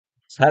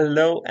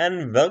Hello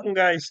and welcome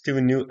guys to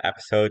a new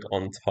episode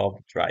on Top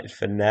Drive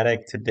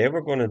Fanatic. Today we're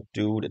gonna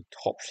do the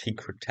top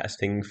secret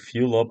testing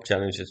fuel up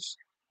challenges.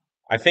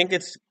 I think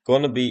it's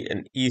gonna be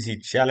an easy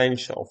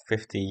challenge of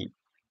 50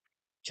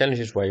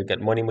 challenges where you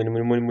get money all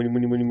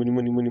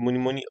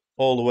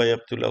the way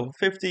up to level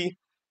 50.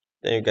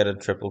 Then you get a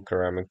triple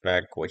ceramic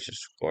pack, which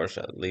is of course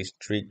at least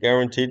three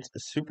guaranteed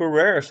super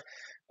rares.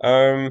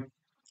 Um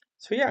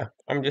so yeah,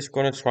 I'm just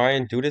gonna try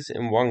and do this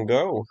in one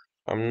go.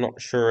 I'm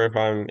not sure if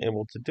I'm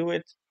able to do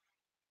it,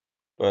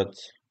 but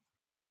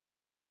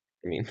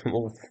I mean,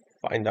 we'll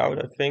find out,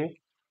 I think.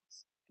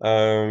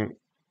 Um,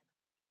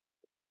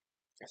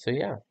 so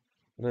yeah,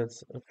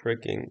 let's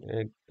freaking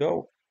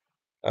go.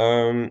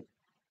 Um,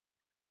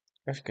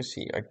 as you can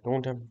see, I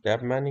don't have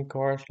that many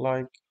cars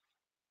like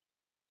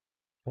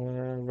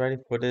ready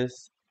for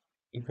this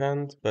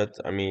event, but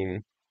I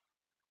mean,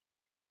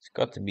 it's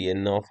got to be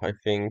enough, I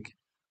think.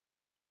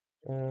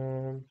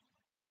 Um,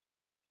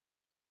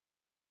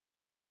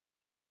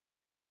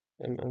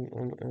 um, um,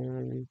 um,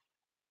 um,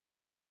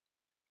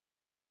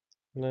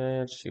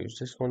 let's use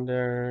this one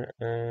there,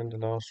 and the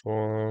last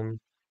one.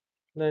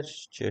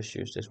 Let's just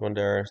use this one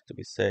there to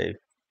be safe.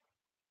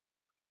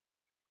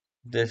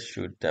 This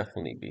should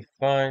definitely be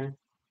fine.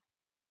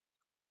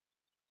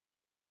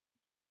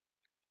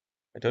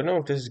 I don't know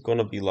if this is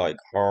gonna be like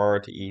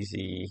hard,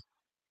 easy,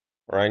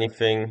 or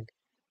anything.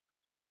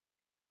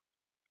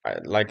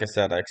 Like I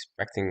said, I'm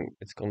expecting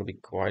it's gonna be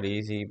quite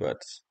easy,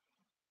 but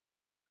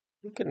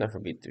you can never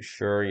be too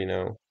sure.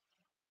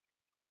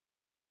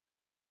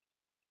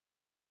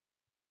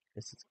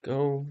 Let's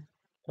go.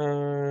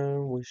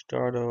 We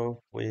start off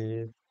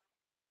with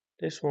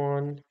this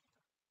one,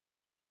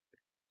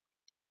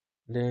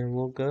 then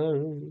we'll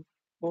go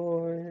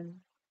for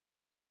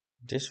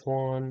this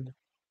one,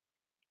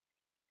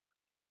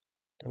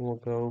 then we'll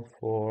go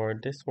for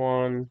this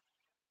one,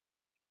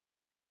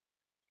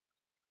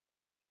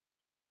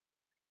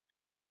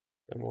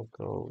 then we'll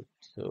go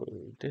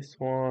to this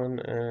one,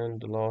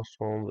 and the last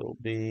one will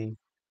be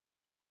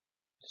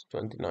this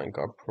 29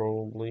 card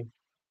probably.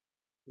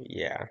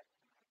 Yeah,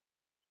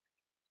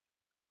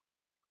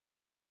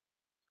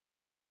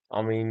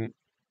 I mean,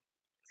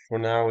 for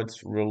now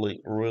it's really,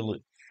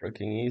 really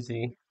freaking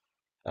easy.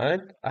 I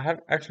have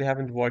actually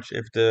haven't watched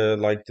if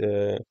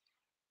the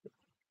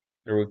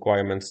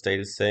requirements stay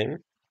the same.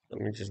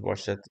 Let me just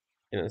watch that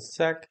in a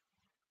sec.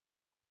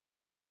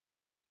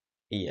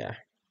 Yeah,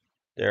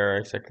 they're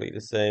exactly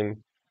the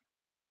same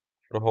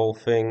for the whole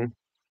thing.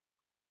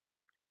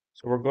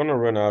 So we're gonna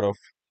run out of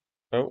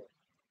oh,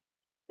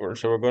 we're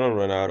gonna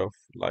run out of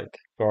like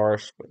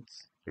cars, but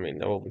I mean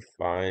that will be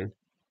fine.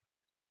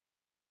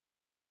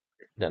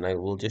 Then I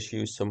will just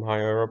use some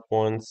higher up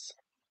ones.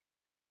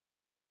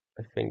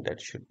 I think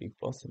that should be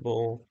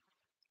possible.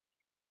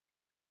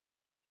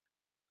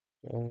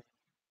 Uh,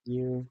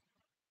 you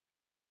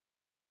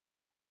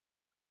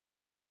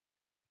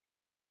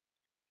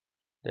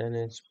then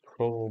it's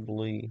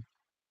probably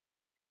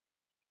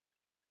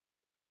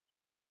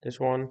this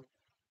one,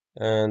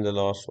 and the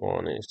last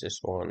one is this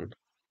one.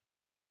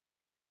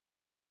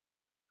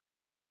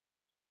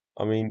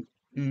 I mean,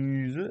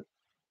 easy.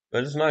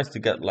 But it's nice to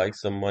get like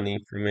some money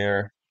from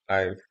here.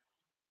 I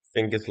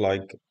think it's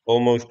like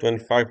almost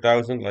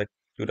 25,000, like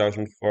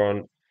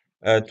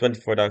 2,400,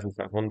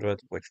 24,500.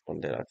 Which one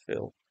did I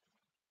fill?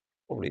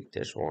 Probably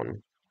this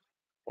one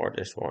or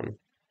this one.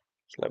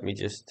 So let me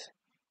just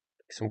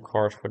pick some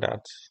cards for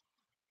that.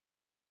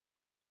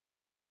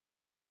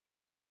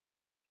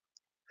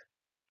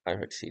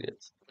 I've exceeded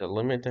the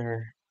limit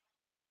there.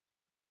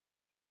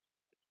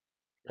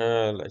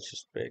 Let's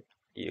just pick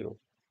you.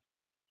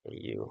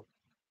 You.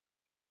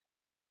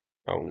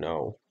 Oh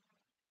no.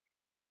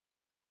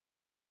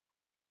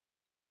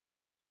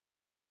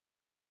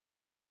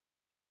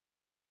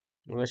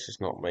 Let's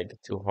just not make it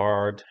too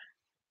hard.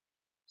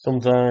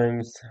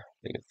 Sometimes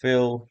you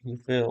fail,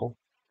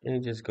 and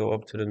you just go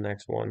up to the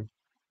next one.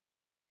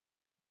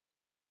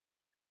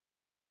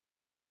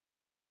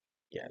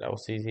 Yeah, that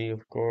was easy,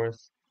 of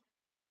course.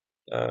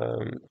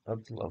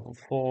 Up to level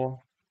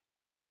 4.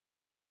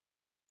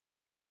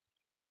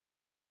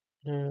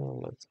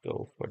 Let's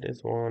go for this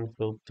one.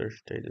 Filter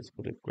status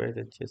fully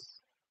graded.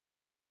 Just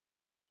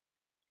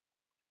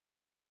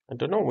I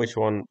don't know which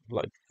one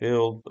like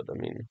filled, but I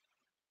mean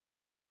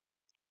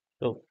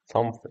filled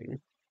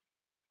something.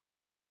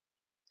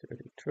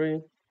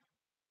 33.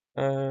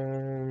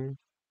 Um,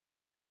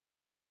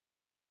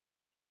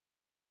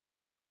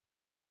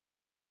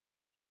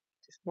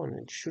 this one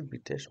it should be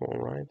this one,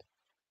 right?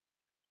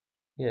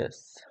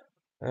 Yes.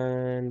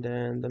 And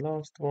then the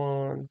last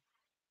one,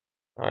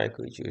 I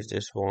could use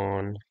this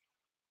one.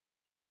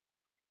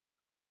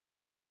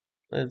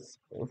 Let's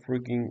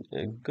freaking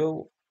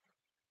go.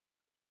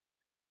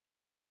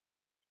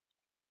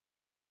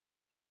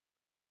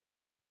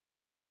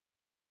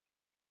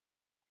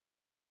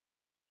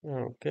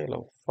 Okay,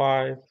 level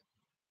 5.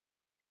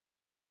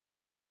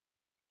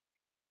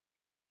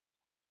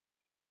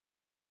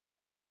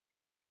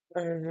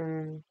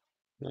 Um,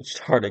 let's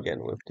start again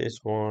with this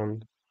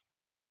one.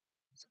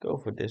 Let's go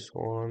for this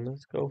one.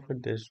 Let's go for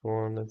this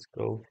one. Let's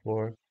go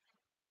for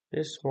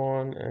this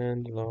one.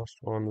 And the last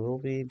one will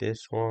be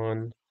this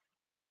one.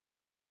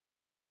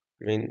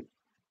 I mean,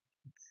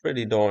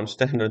 pretty darn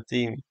standard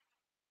team.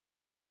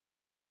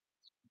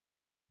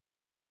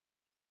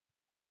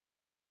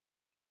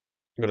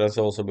 But that's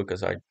also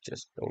because I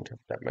just don't have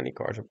that many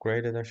cards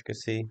upgraded, as you can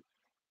see.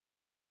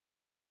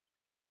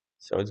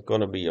 So it's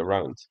gonna be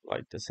around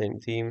like the same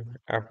team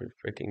every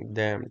freaking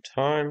damn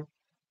time.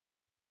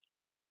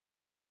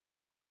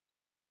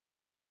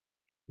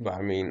 But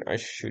I mean, I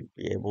should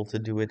be able to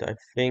do it, I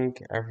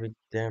think, every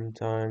damn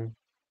time.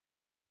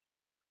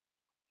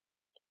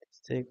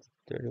 6,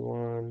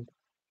 31,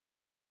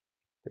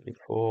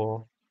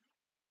 34,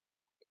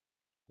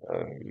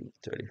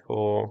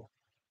 34,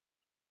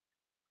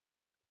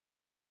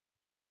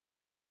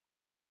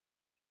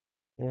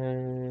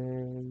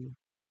 and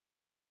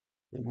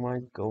we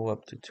might go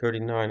up to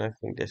 39. I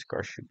think this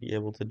car should be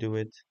able to do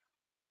it.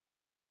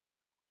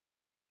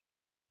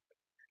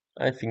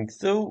 I think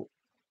so.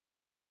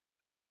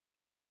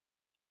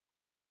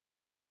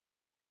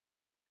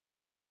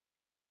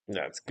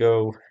 Let's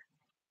go.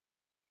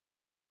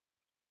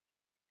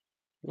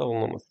 Level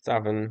number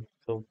 7,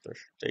 filter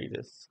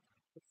status,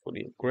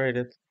 fully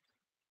upgraded.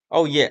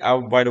 Oh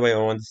yeah, by the way, I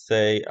want to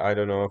say, I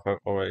don't know if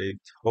I've already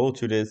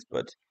told you this,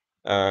 but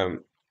um,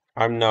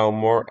 I'm now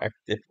more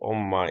active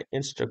on my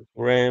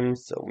Instagram,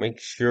 so make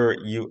sure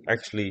you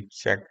actually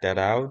check that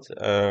out.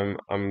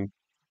 I'm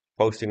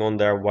posting on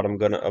there what I'm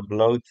gonna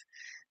upload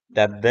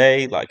that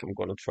day. Like I'm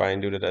gonna try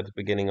and do that at the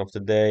beginning of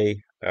the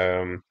day.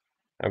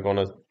 I'm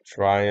gonna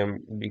try and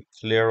be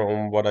clear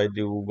on what I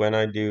do, when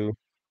I do,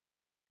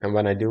 and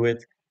when I do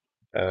it.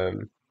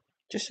 Um,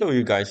 just so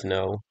you guys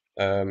know.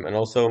 And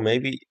also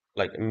maybe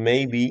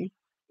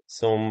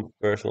some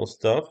personal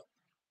stuff.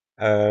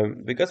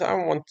 Because I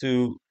want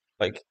to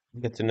like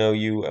get to know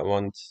you. I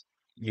want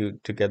you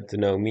to get to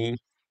know me.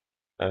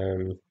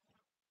 Um,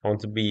 I want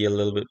to be a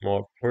little bit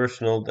more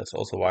personal. That's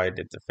also why I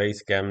did the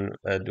face cam,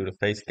 do the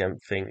face cam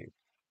thing.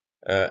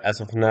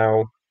 As of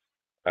now,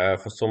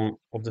 for some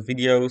of the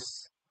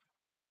videos.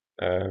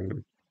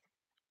 Um,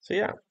 so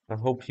yeah, I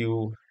hope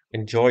you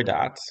enjoy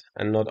that,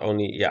 and not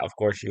only, yeah, of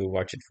course you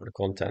watch it for the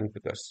content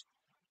because,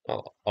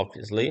 well,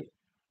 obviously,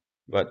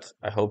 but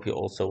I hope you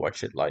also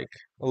watch it like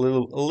a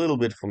little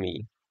bit for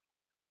me,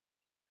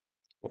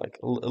 like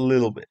a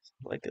little bit,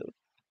 like a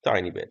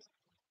tiny bit.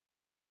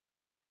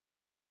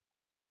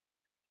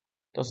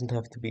 Doesn't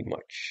have to be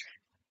much.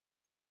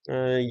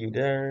 You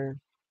there,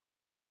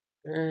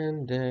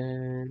 and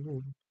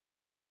then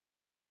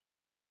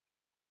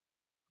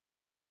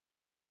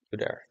you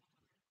there.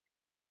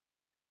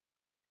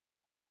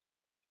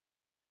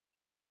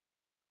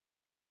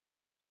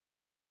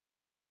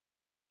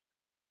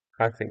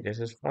 I think this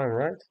is fine,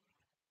 right?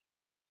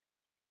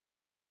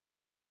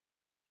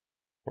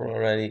 We're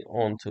already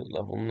on to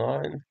level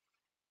 9,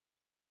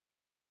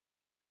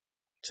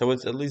 so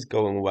it's at least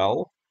going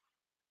well.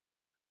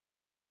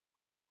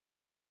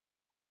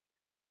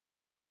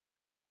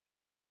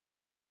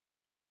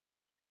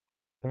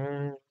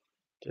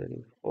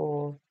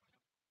 34,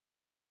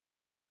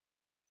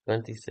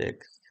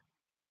 26,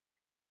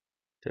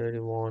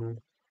 31,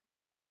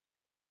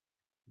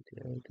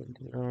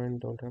 29,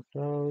 don't have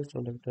those,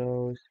 don't have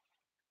those.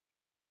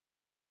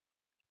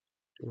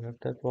 Do have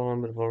that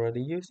one, but I've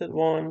already used that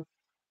one.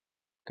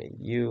 Okay,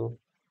 you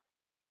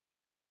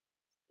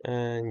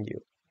and you.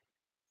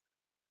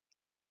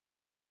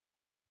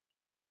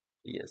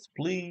 Yes,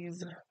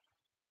 please.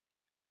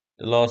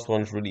 The last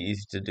one's really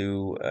easy to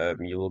do.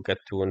 You will get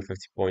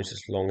 250 points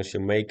as long as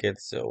you make it.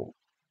 So,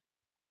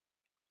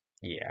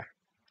 yeah,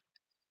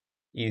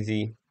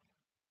 easy.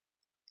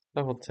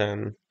 Level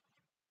 10.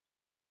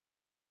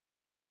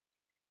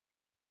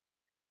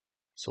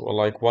 So we're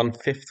like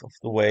 1/5 of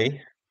the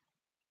way,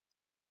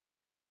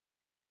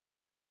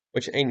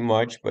 which ain't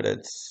much, but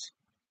it's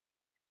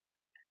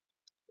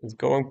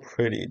going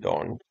pretty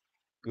darn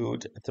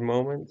good at the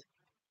moment.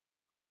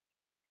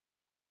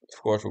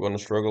 Of course, we're gonna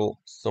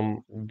struggle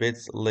some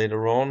bits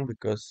later on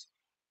because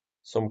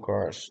some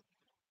cars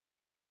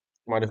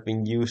might have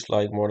been used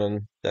like more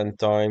than 10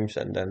 times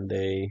and then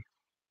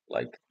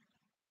like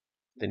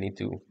they need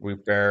to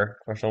repair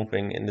or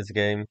something in this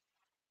game,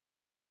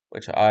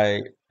 which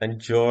I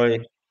enjoy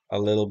a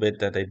little bit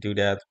that they do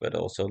that, but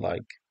also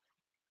like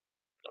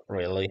not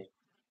really.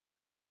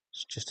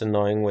 It's just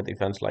annoying with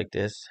events like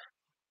this.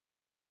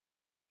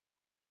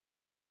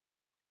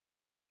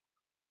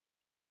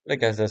 But I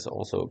guess that's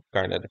also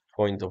kind of the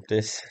point of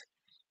this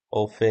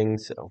whole thing,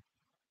 so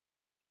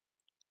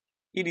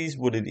it is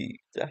what it is.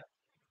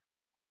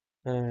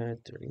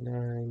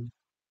 39.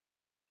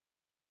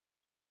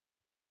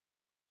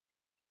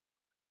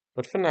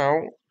 But for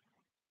now,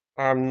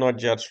 I'm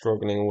not yet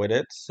struggling with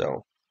it,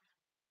 so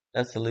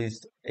that's at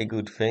least a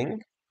good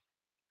thing.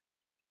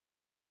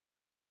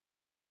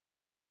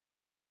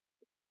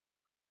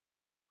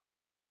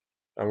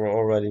 And we're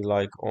already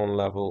like on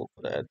level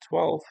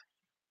 12.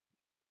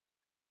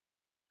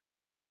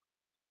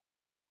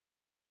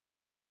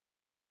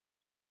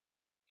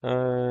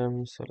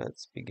 So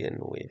let's begin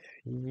with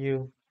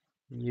you,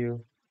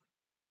 you,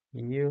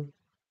 you,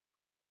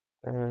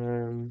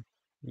 um,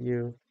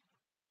 you,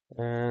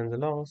 and the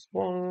last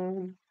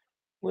one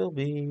will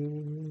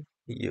be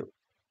you.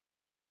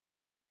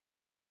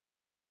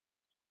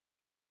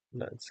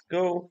 Let's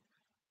go.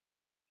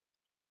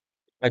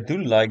 I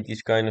do like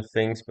these kind of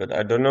things, but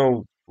I don't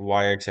know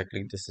why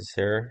exactly this is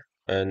here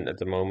and at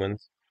the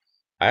moment.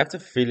 I have the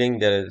feeling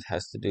that it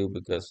has to do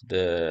because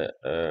the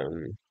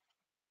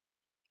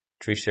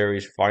 3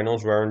 series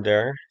finals weren't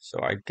there, so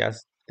I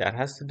guess that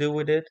has to do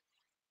with it.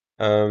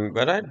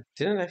 But I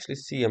didn't actually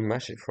see a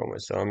message from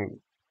it, so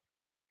I'm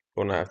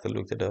gonna have to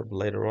look it up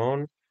later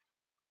on.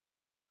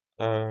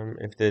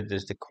 If that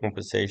is the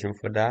compensation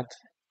for that.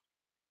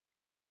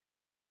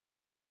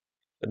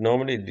 But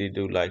normally they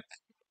do like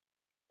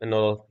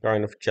another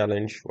kind of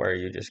challenge where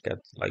you just get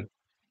like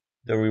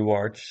the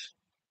rewards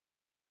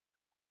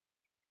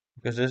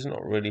because it's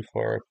not really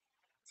for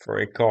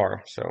a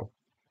car, so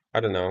I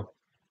don't know.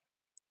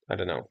 I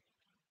don't know.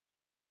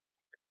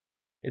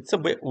 It's a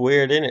bit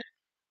weird, isn't it?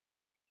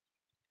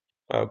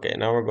 Okay,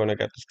 now we're gonna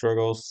get the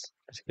struggles.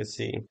 As you can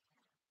see,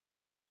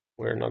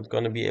 we're not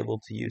gonna be able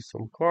to use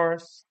some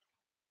cars.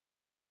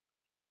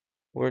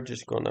 We're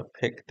just gonna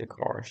pick the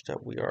cars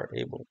that we are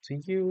able to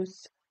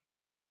use,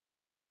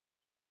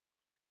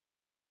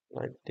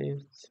 like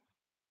this,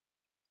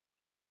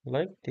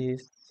 like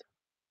this.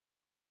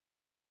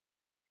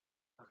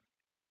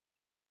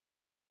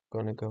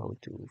 Gonna go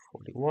to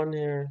 41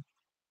 here.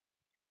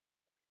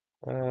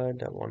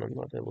 That one I'm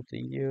not able to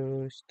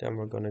use. Then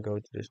we're gonna go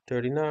to this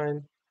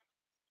 39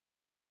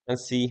 and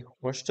see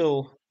we're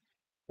still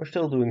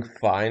doing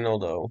fine,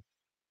 although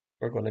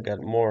we're gonna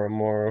get more and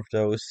more of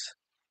those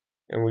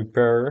in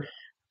repair.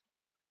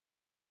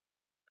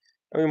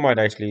 And we might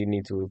actually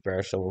need to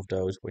repair some of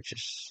those, which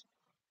is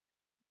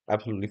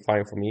absolutely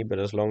fine for me, but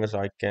as long as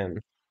I can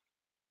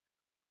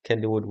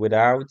do it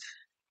without,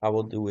 I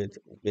will do it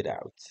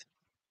without.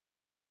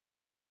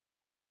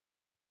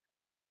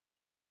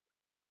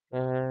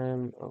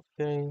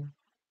 Okay.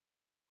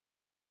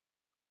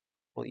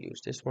 We'll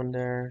use this one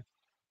there,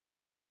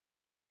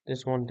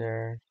 this one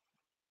there.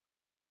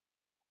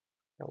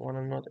 That one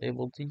I'm not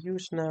able to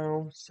use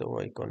now, so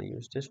I'm gonna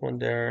use this one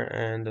there,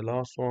 and the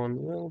last one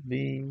will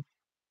be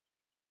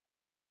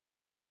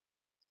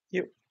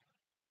you.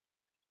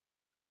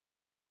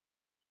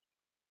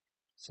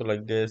 So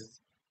like this,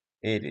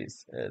 it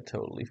is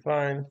totally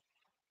fine.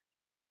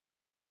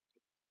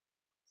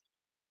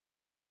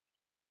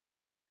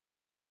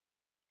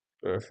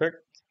 Perfect.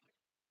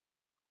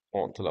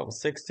 On to level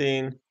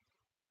 16.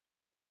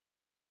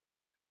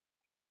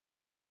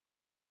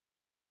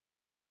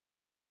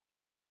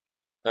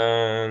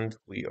 And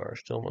we are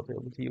still not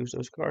able to use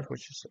those cards,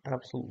 which is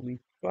absolutely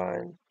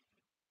fine.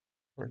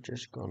 We're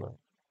just gonna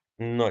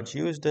not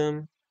use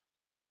them.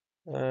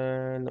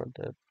 Not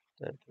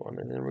that one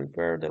is in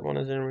repair. That one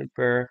is in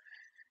repair.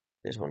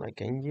 This one I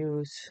can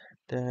use.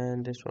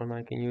 Then this one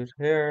I can use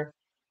here.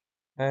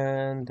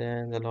 And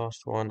then the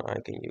last one I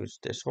can use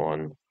this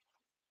one.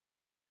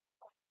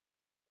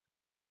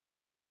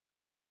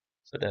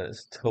 So that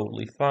is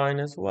totally fine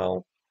as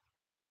well.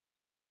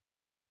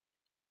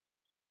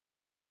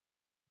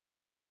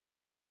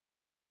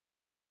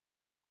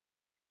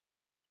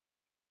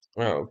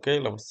 Okay,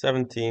 level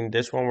 17.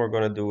 This one we're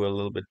gonna do a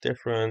little bit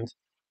different.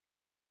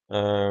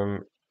 Um,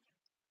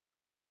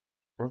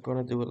 we're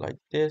gonna do it like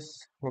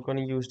this. We're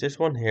gonna use this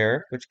one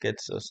here, which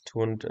gets us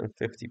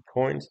 250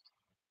 points.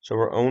 So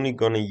we're only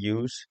gonna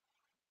use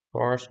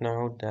cars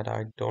now that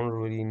I don't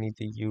really need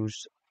to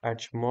use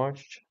as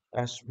much.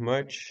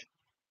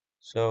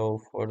 So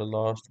for the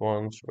last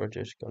ones, we're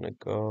just gonna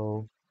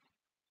go.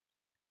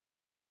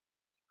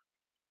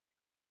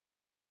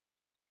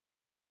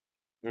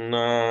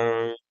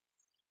 No,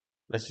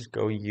 let's just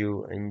go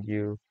you and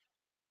you.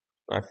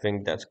 I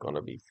think that's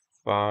gonna be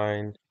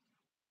fine.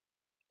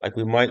 Like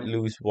we might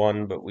lose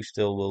one, but we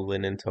still will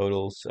win in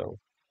total. So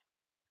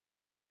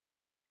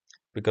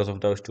because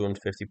of those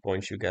 250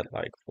 points you get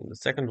like from the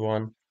second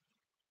one.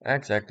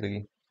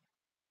 Exactly.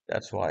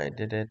 That's why I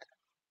did it.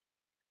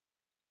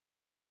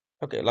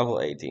 Okay, level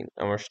 18,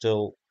 and we're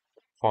still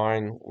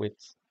fine with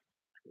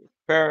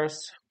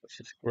Paris, which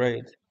is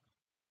great.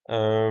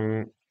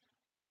 Um,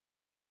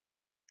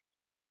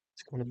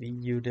 it's gonna be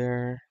you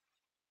there.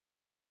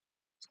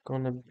 It's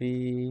gonna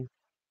be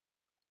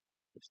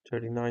this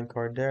 39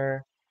 card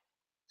there.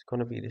 It's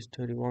gonna be this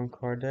 31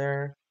 card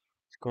there.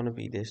 It's gonna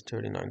be this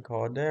 39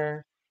 card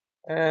there.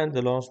 And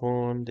the last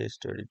one, this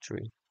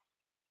 33.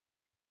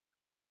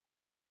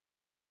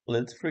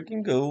 Let's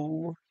freaking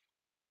go.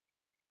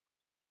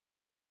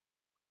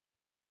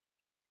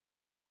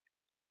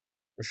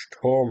 We're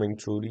storming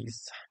through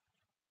these.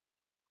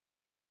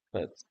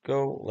 Let's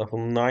go. Level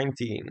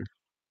 19.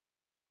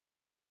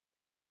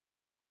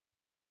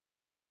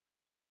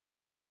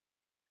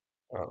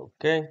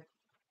 Okay.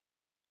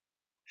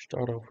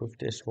 Start off with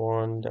this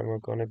one. Then we're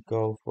gonna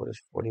go for this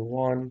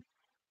 41.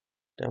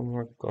 Then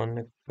we're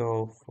gonna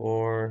go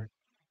for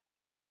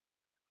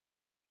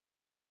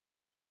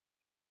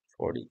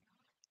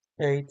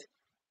 48.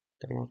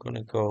 Then we're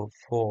gonna go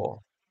for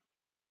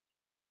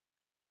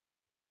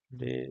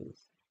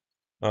this.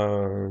 No,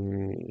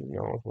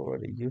 I've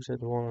already used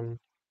that one.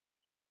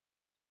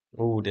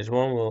 Oh, this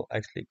one will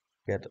actually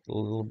get a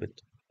little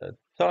bit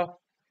tough.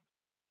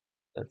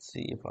 Let's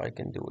see if I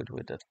can do it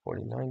with that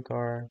 49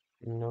 car.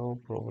 No,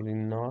 probably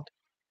not.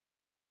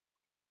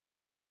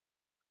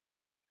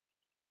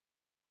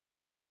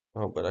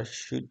 Oh, but I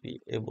should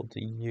be able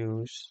to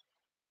use.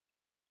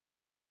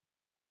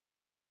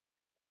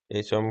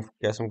 Okay, so I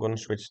guess I'm gonna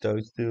switch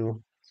those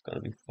two. It's gonna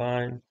be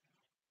fine.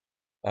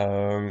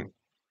 Um,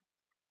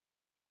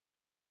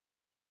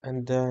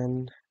 and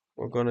then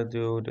we're gonna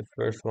do the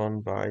first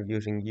one by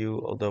using you,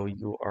 although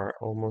you are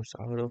almost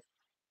out of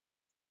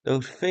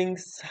those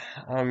things.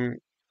 I'm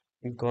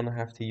gonna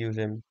have to use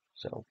him.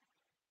 So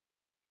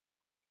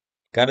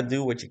gotta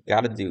do what you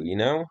gotta do, you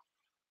know?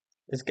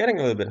 It's getting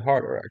a little bit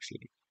harder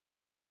actually,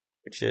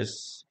 which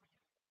is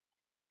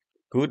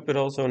good, but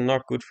also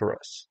not good for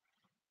us.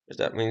 Because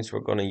that means we're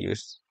gonna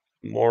use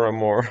more and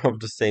more of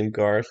the same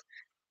cars.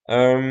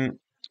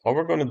 What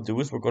we're gonna do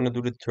is we're gonna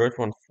do the third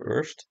one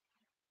first.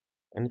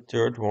 And the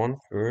third one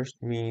first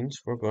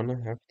means we're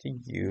gonna have to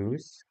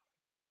use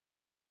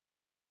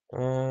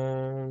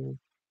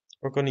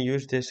we're gonna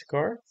use this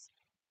card,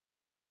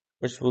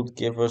 which will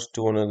give us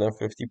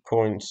 250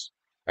 points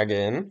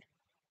again.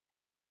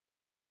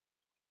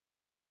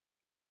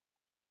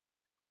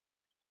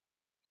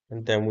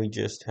 And then we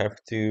just have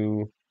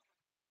to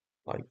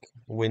like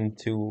win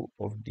two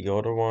of the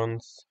other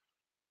ones.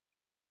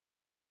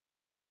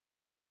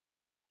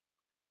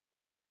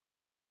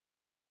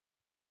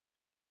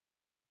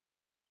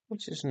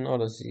 Which is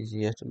not as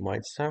easy as it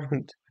might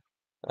sound.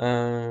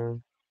 Uh,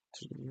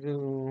 to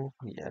do,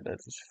 yeah, that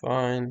is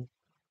fine.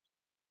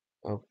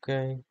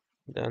 Okay,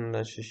 then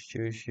let's just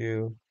choose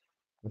you.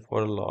 And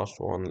for the last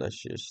one,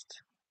 let's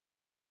just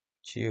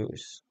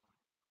choose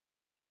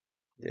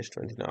this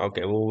 29.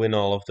 Okay, we'll win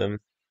all of them.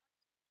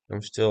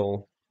 I'm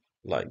still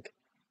like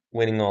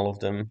winning all of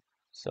them,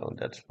 so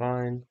that's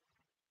fine.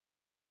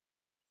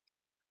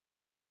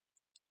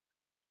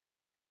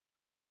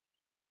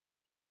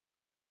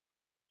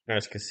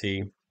 As you can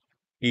see,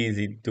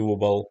 easy,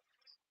 doable.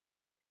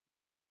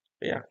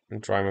 But yeah,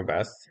 I'm trying my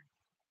best.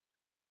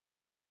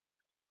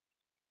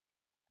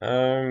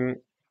 Um,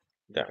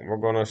 then we're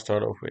gonna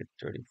start off with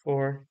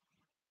 34,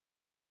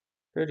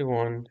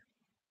 31,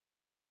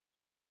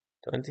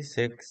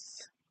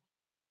 26,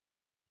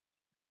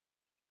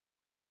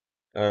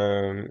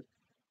 4th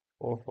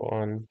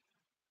one,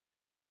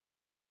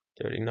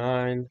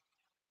 39,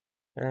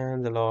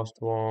 and the last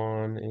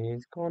one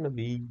is gonna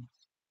be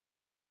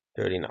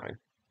 39.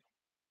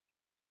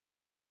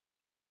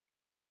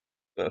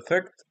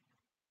 Perfect.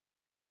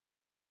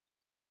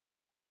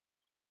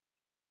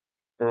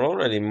 We're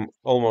already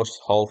almost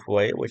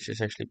halfway, which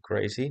is actually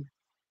crazy.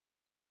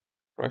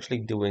 We're actually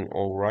doing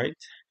all right.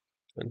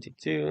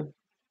 22.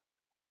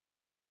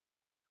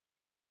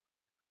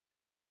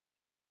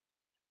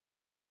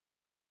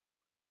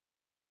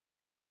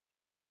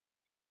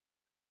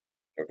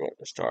 We're going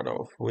to start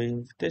off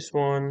with this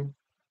one.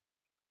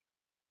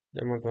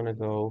 Then we're going to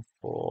go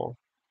for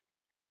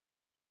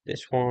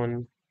this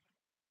one.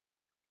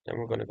 Then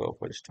we're going to go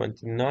for this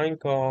 29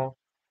 car.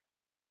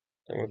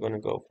 Then we're going to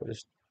go for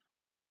this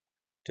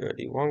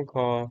 31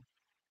 car.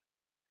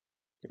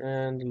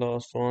 And the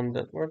last one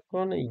that we're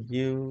going to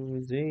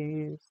use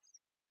is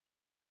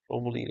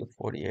probably the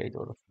 48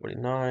 or the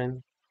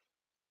 49.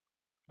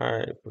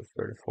 I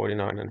prefer the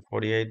 49 and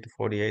 48. The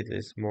 48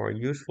 is more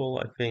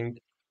useful, I think,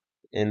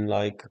 in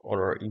like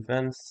other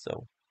events.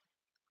 So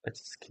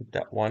let's just keep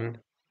that one.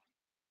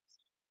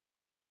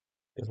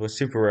 Because with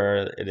super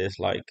rare, it is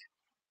like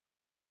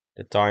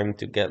the time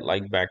to get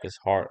like back is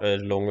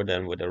longer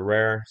than with a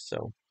rare.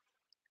 So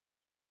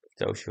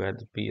those you had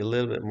to be a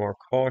little bit more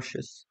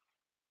cautious.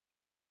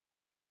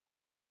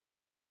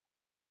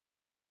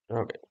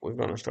 Okay, we're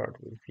gonna start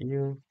with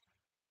you,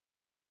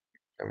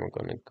 and we're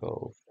gonna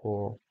go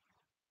for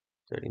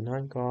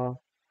 39 car,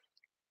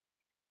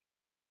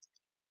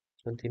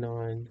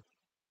 29,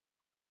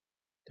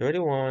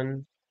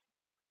 31,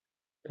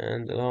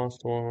 and the last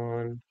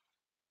one,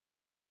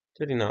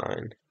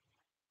 39.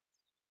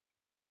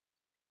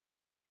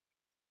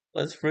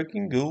 Let's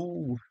freaking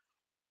go!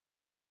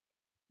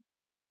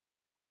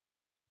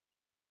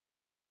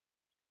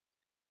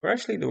 We're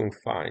actually doing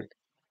fine.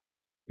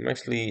 I'm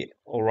actually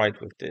alright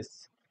with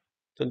this.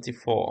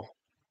 24.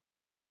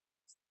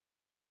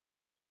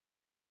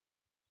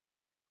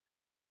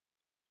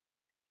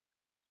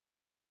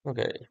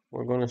 Okay,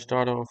 we're gonna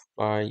start off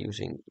by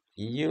using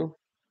you.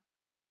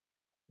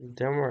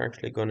 Then we're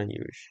actually gonna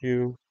use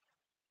you.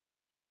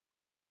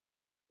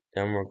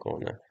 Then we're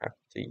gonna have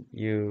to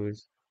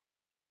use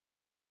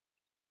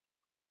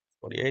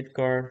 48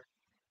 car.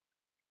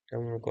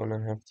 Then we're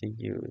gonna have to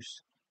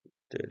use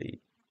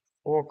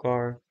 34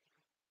 car.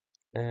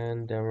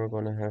 And then we're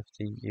gonna have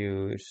to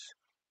use,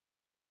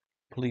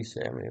 please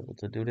say I'm able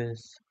to do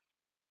this.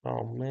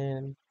 Oh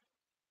man.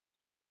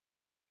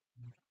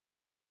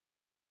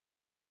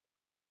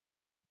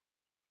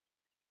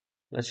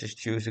 Let's just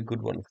choose a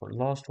good one for the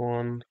last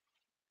one.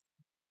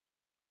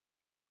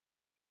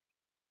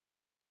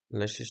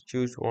 Let's just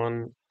choose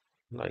one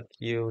like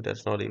you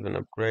that's not even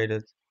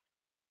upgraded,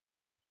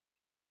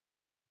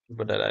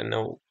 but that I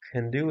know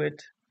can do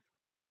it,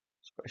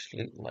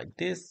 especially like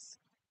this.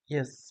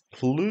 Yes,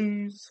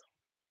 please.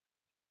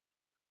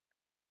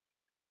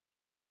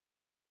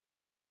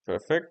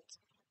 Perfect.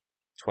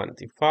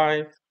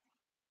 25.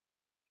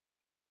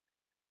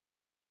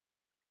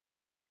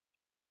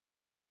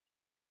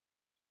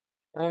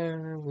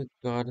 And we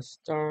gotta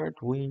start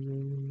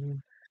with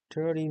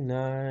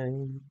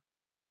 39,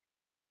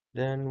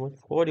 then with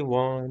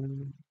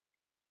 41,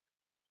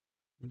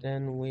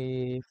 then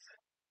with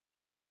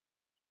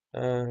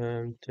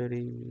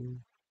 30,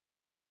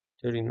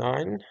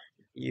 39,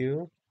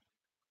 you,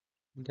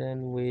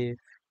 then with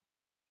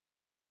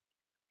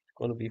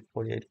gonna be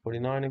 48,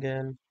 49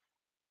 again.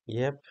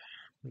 Yep,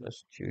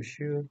 let's choose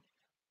you.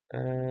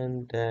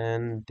 And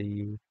then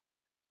the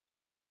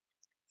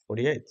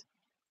 48.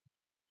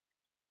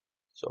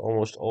 So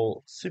almost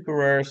all super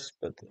rares,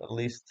 but at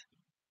least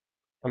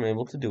I'm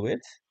able to do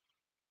it.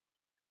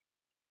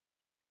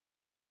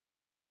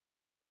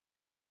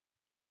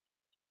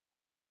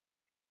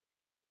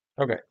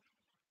 Okay,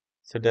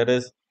 so that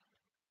is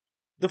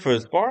the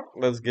first part.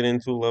 Let's get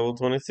into level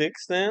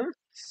 26 then.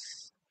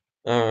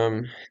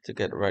 To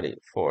get ready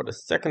for the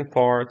second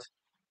part.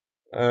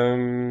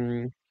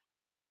 Um,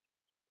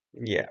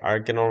 yeah, I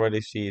can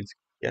already see it's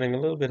getting a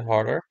little bit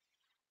harder,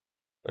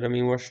 but I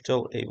mean, we're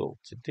still able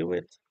to do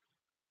it.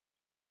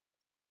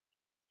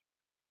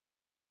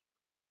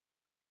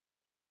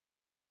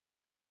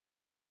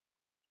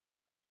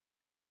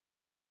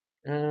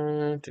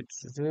 Uh, do,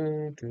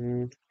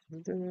 do,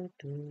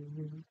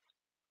 do,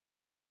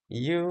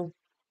 You,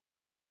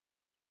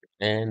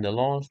 and the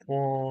last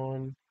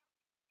one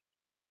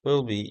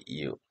will be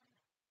you.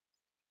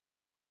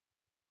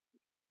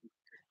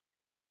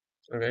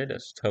 Okay,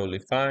 that's totally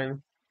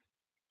fine.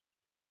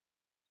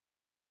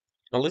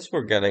 At least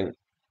we're getting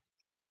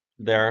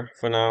there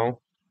for now.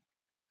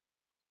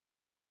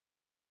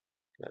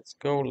 Let's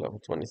go, level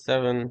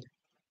 27.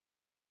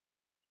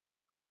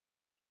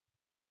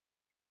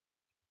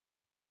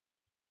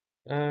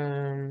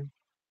 Um,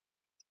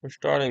 we're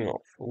starting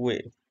off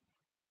with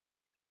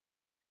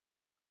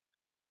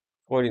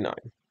 49.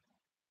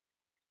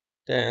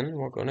 Then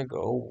we're gonna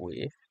go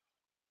with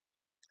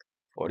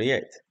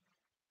 48.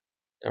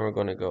 Then we're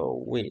gonna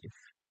go with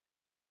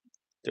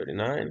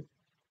 39.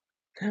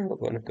 Then we're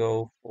gonna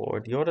go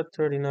for the other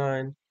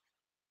 39.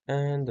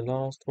 And the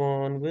last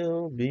one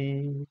will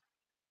be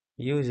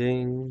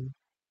using.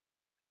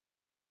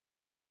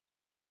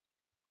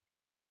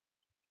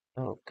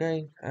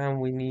 Okay,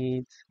 and we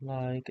need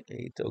like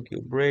a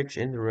Tokyo Bridge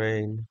in the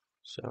rain.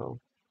 So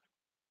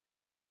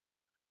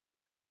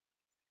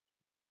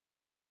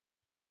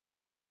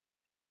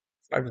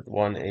 5 with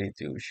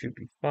 182 should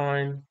be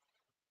fine.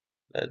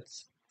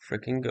 Let's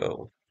freaking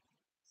go.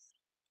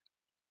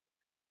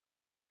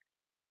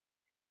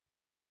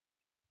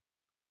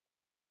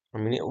 I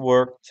mean, it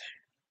worked.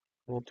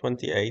 Well,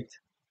 28.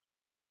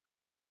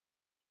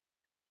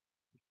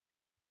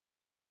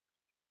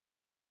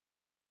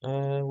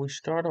 We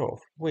start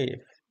off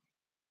with.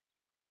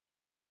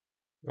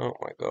 Oh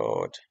my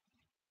god.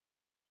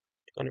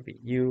 It's gonna be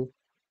you.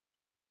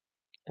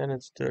 Then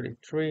it's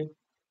 33.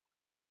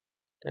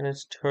 Then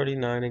it's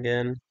 39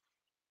 again.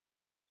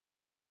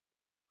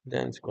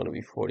 Then it's gonna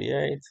be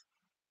 48.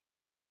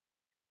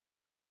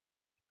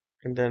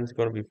 And then it's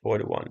gonna be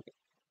 41.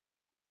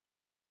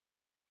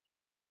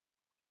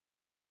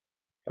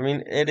 I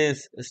mean, it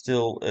is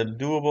still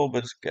doable,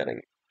 but it's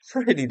getting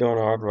pretty darn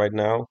hard right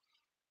now.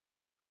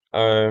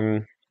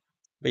 Um,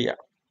 but yeah,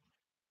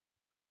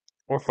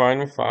 we're fine,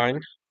 we're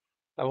fine.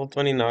 Level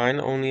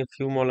 29, only a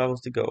few more levels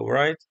to go,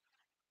 right?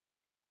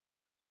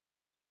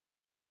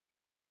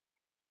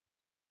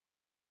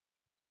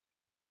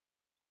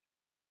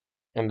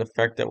 And the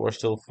fact that we're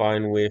still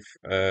fine with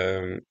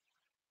the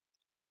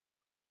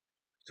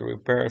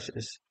repairs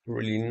is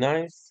really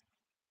nice.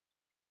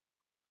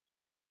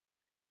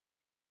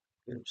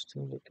 We're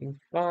still looking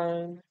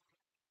fine.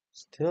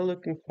 Still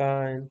looking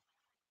fine.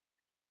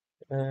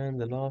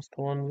 And the last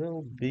one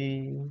will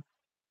be.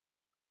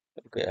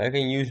 Okay, I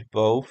can use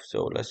both,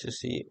 so let's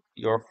just see.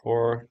 Your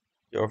 4,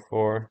 your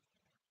 4.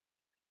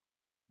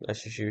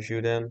 Let's just use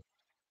you then.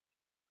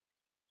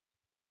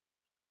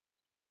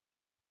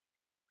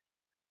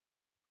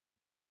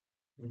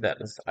 That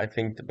is, I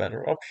think, the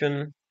better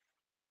option.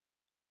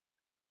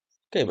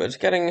 Okay, but it's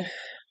getting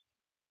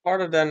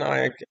harder than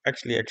I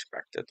actually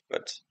expected,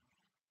 but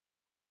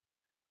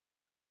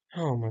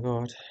oh my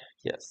god.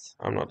 Yes,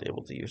 I'm not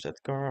able to use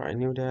that car. I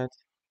knew that.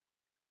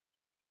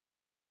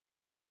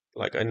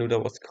 Like, I knew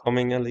that was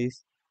coming at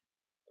least.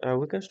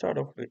 We can start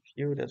off with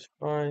you, that's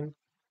fine.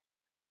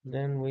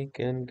 Then we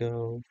can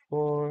go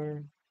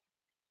for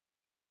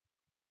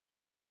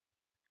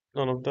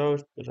none of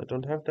those because I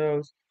don't have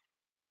those.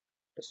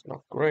 That's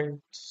not great.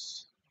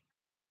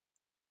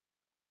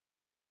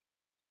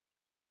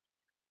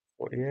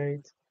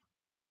 48,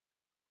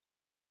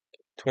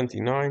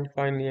 29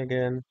 finally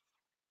again.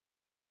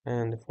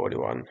 And the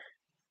 41.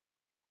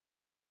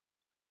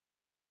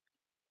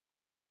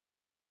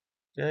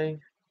 Okay.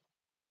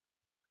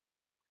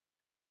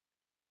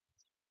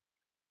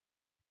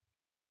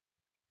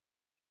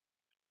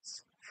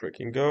 Let's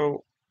freaking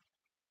go.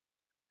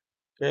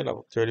 Okay,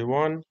 level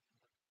 31.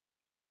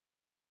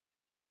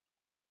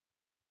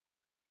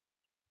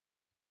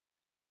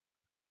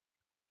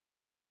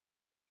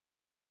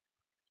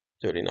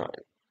 39.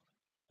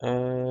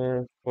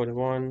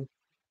 41.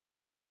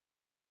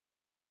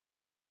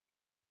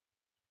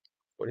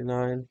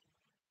 49.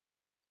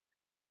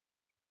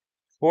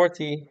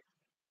 40.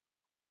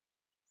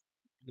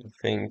 I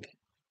think,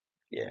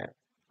 yeah,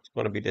 it's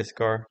gonna be this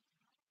car.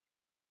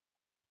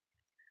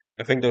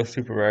 I think those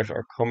super rares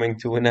are coming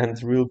to an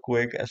end real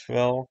quick as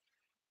well.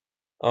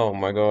 Oh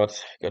my god,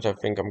 because I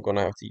think I'm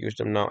gonna have to use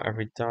them now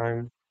every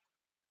time.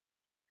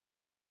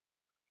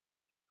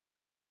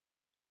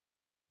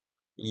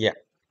 Yeah,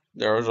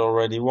 there is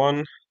already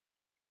one.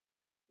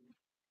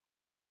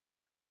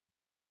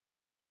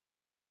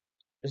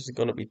 This is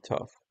gonna be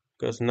tough.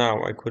 Because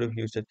now I could have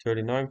used a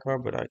 39 car,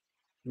 but I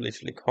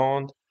literally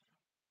can't.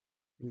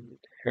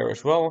 Here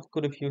as well,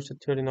 could have used a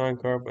 39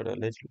 car, but I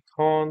literally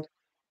can't.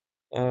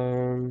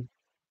 Um,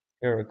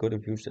 Here I could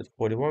have used a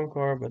 41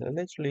 car, but I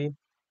literally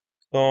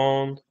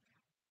can't.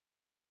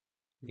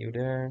 You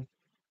there.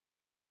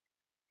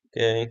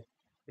 Okay,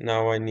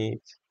 now I need.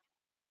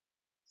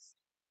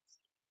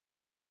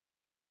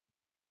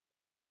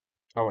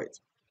 Oh wait.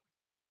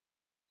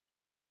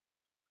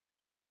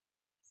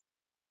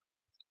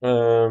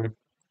 Um,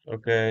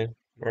 okay,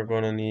 we're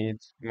gonna need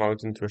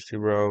Mountain Twisty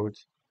Road.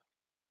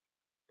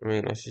 I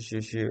mean, let's just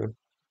use you.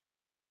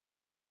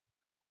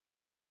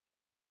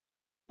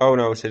 Oh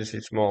no,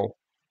 Citizen Small.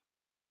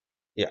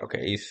 Yeah,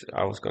 okay,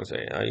 I was gonna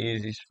say, I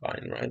use he's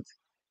fine, right?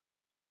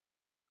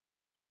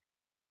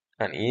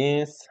 And he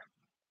is.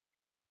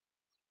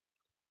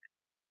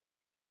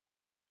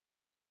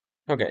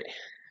 Okay,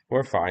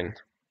 we're fine.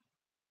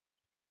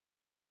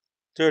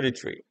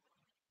 33.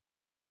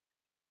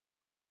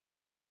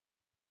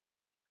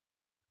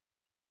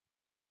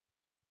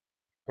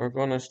 We're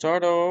gonna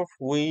start off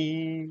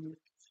with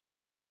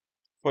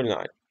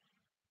 49.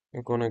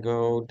 We're gonna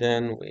go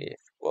then with,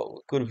 well,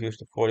 we could have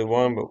used the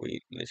 41, but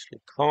we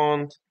literally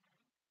can't.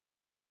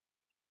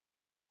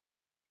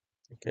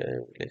 Okay,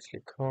 we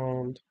literally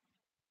can't.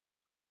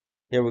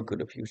 Here we could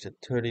have used a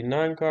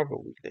 39 card,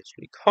 but we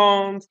literally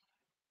can't.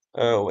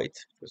 Oh, wait,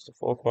 that's the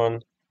fourth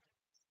one.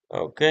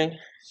 Okay,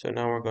 so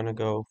now we're gonna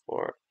go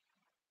for,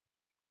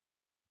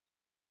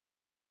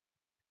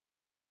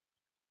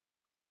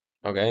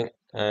 okay,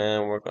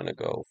 and we're gonna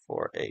go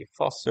for a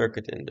fast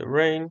circuit in the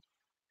rain.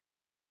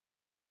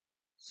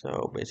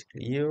 So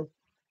basically you.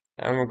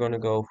 And we're gonna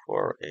go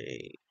for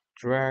a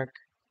drag,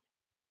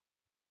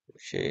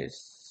 which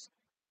is,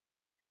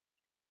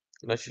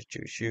 let's just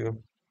choose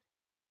you.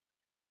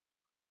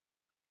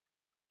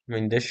 I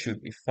mean, this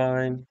should be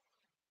fine.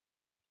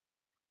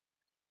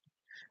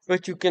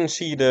 But you can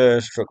see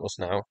the struggles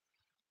now.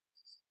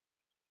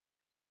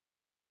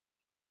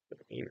 I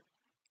mean,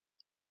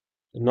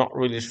 not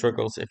really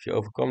struggles if you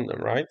overcome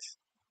them, right?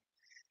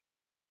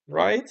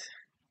 Right?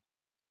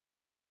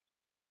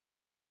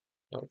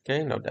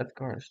 Okay, now that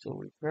car is still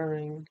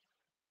repairing.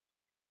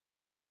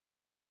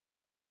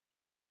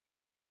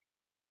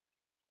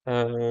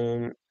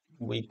 Um,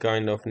 we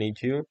kind of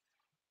need you.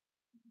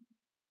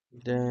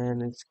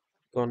 Then it's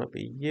gonna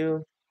be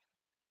you.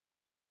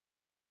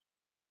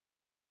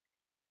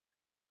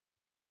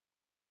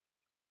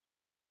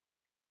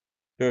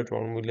 Third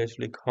one we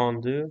literally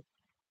can't do.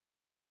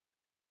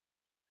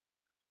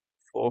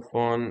 Fourth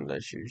one,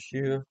 let's use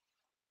you.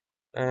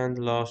 And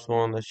last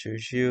one, let's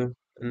use you.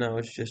 And now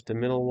it's just the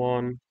middle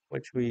one,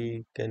 which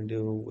we can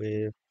do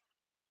with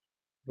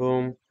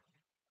boom.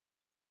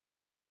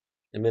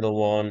 The middle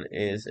one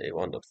is a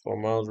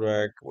 1.4 miles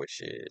rack,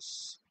 which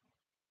is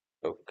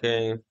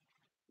okay.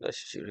 Let's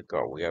just use a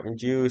car we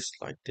haven't used,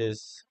 like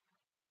this.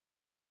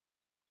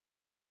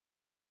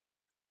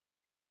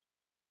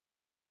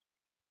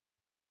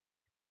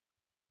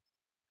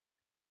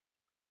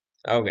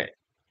 Okay,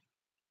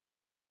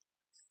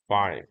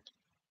 fine.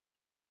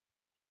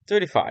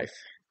 35.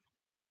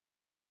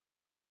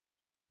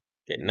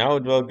 Okay, now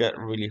it will get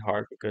really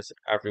hard because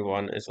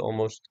everyone is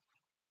almost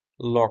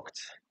locked.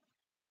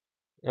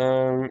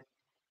 Um,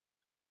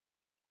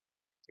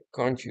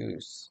 can't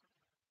use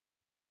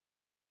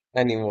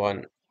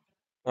anyone.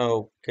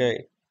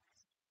 Okay,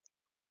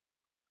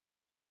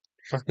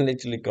 I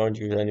literally can't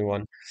use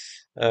anyone.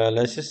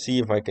 Let's just see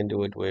if I can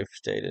do it with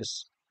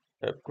status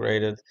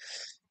upgraded.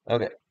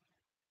 Okay,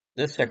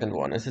 the second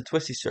one is a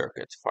twisty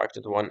circuit, 5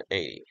 to the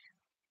 180.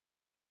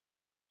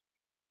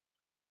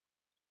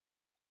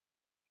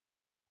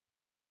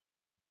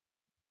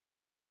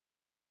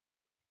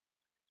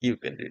 You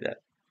can do that.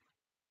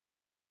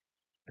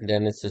 And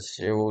then it's a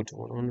 0 to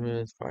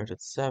 100, 5 to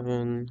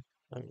 7.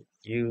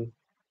 You.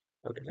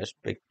 Okay, let's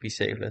be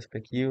safe. Let's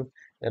pick you.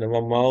 And a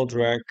 1 mile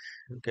drag.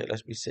 Okay,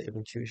 let's be safe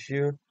and choose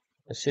you.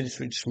 A city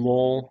street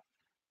small.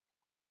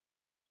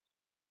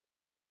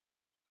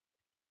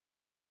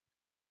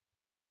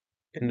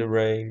 in the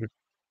rain.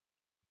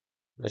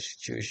 Let's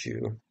choose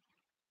you.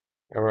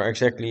 And we're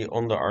exactly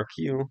on the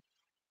RQ.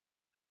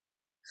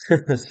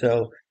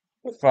 So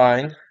we're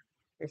fine.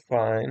 We're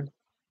fine.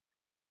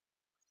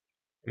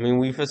 I mean,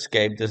 we've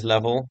escaped this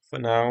level for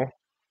now.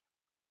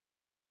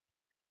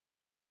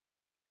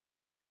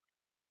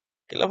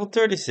 Okay, level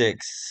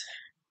 36.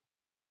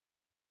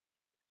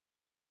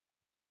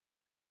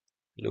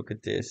 Look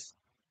at this.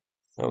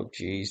 Oh,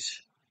 jeez.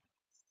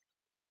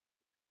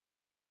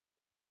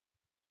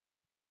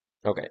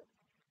 Okay,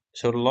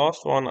 so the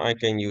last one, I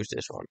can use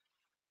this one.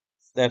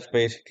 That's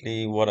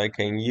basically what I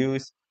can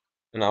use.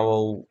 And I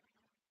will...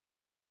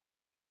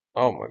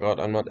 Oh my god,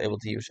 I'm not able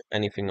to use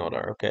anything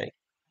other. Okay.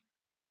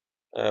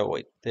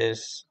 Wait,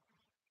 this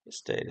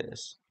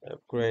status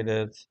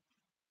upgraded.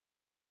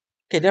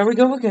 Okay, there we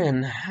go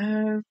again.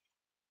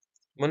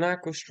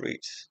 Monaco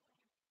Streets.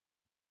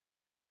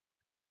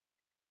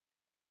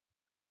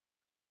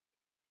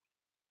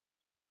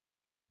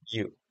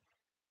 You.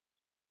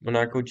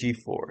 Monaco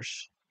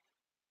G-Force.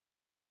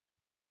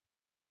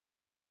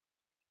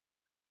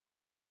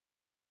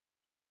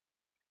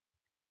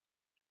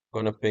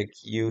 Gonna pick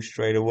you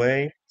straight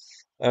away.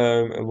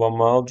 A 1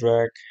 mile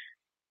drag.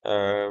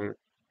 Um,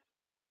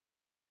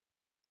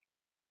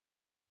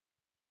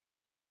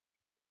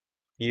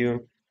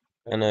 you.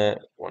 And a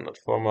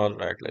 1.4 mile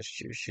drag. Let's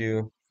choose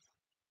you.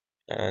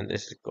 And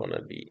this is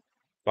gonna be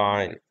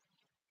fine.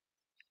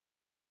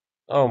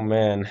 Oh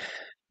man,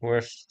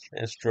 we're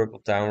in Struggle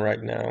Town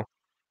right now.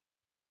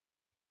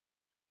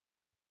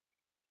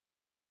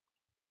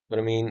 But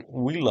I mean,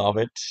 we love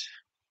it.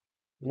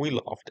 We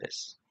love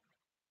this.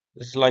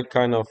 This is like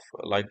kind of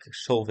like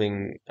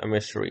solving a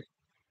mystery.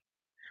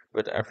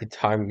 But every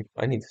time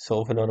I need to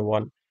solve another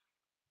one.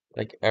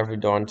 Like every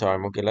darn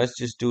time. Okay, let's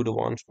just do the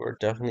ones we're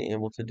definitely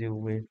able to do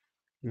with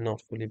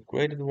not fully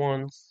upgraded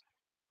ones.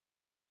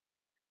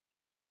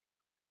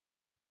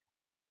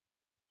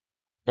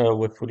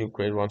 With fully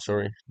upgraded ones,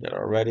 sorry, that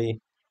are ready.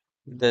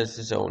 This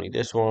is only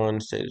this one.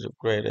 Status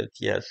upgraded,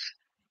 yes.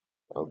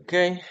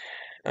 Okay.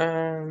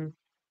 Um,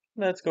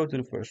 let's go to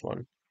the first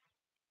one.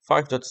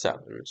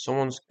 5.7.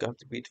 Someone's got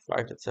to beat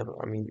 5.7.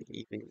 I mean,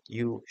 even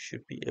you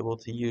should be able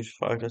to use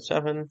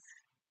 5.7.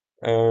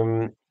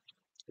 Um,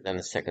 then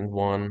the second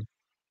one.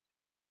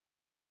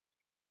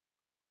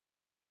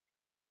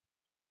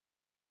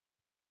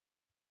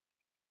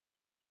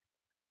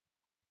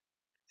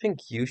 I think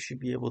you should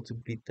be able to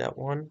beat that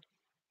one.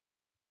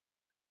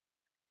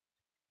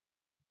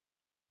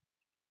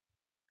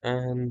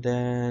 And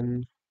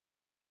then,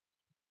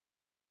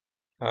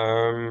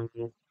 um,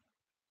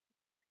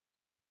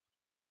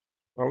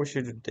 or we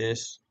should do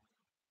this.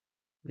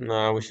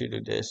 No, we should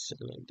do this,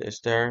 like this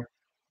there.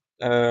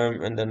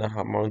 And then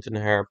a mountain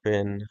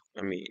hairpin.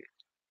 I mean,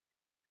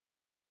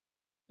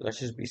 let's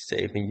just be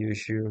safe and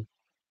use you.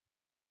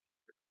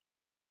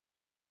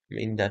 I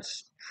mean,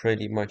 that's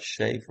pretty much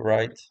safe,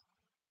 right?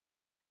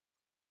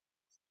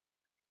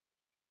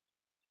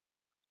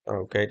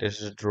 Okay, this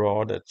is a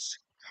draw that's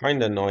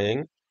kind of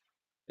annoying.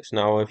 Because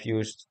now I've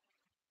used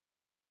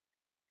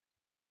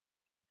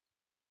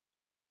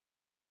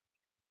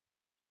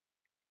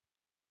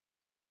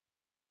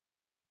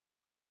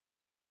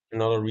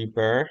another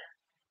repair.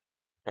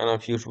 And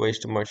I've used way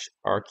too much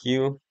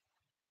RQ.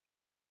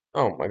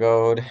 Oh my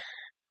god.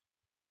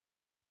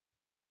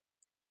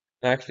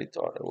 I actually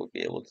thought I would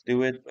be able to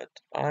do it, but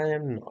I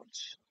am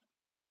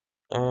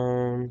not.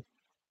 Um,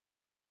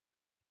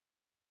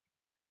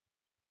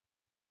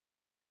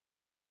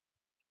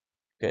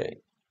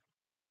 okay.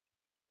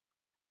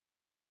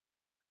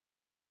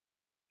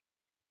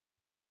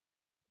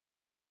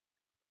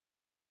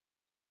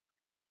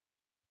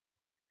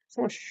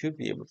 Someone should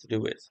be able to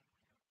do it.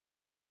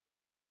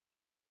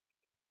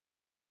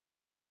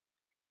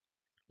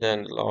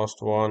 Then the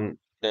last one,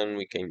 then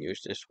we can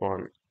use this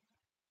one.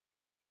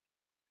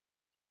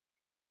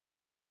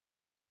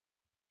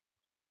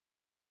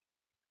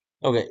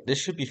 Okay, this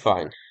should be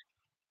fine.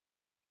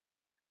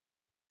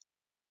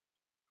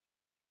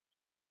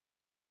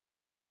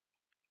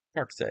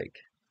 Fuck's sake.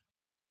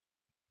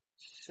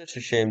 Such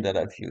a shame that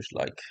I've used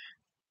like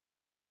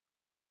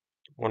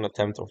one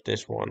attempt of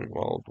this one.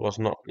 Well, it was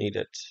not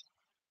needed.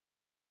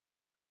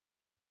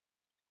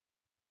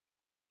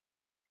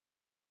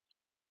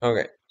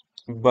 Okay,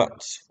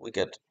 but we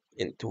get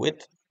into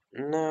it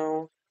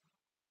now.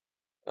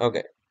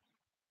 Okay,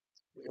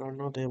 we are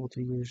not able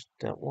to use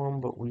that one,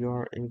 but we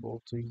are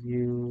able to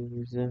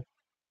use.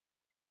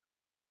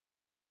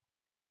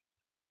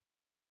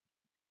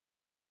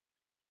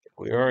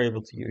 We are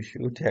able to use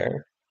you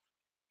there.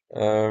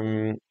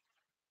 Um,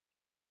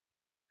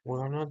 we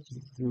are not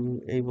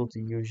able to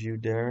use you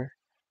there.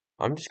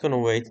 I'm just gonna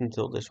wait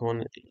until this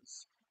one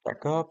is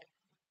back up.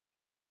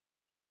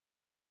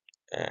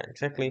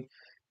 Exactly.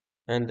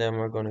 And then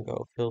we're gonna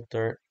go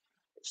filter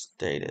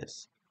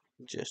status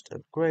just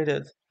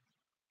upgraded.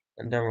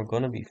 And then we're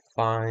gonna be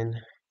fine.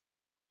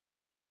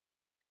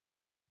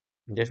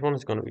 This one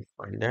is gonna be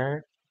fine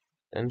there.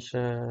 And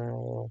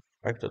so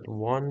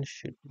 5.1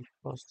 should be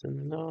fast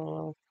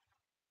enough.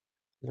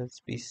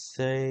 Let's be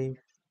safe.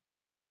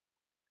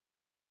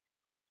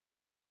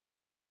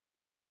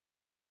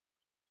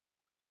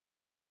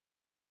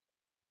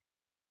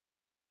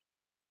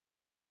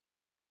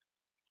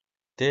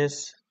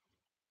 this.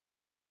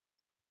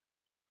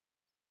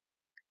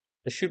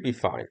 It should be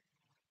fine.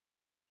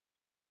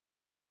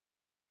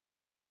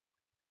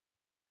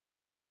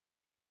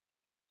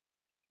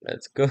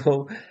 Let's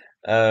go.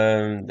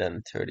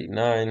 Then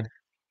 39.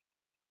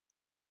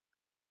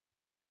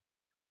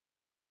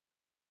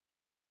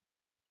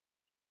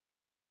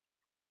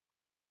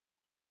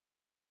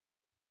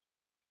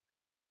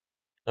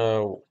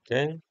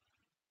 Okay.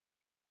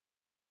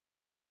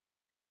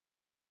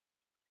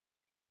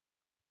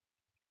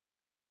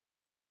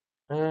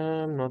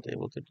 I'm not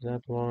able to do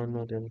that one,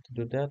 not able to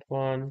do that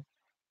one.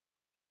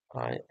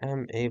 I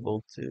am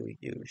able to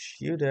use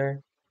you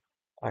there.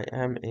 I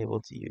am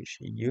able to use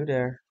you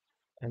there.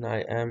 And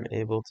I am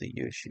able to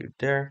use you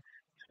there.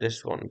 So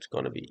this one's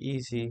gonna be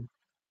easy.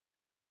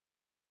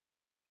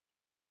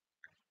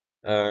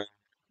 Uh,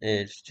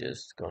 it's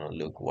just gonna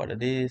look what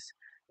it is.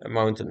 A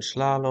mountain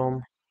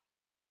slalom.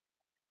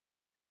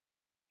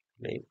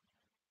 Maybe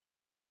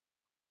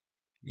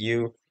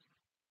you.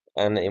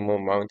 And a more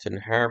mountain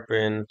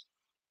hairpin.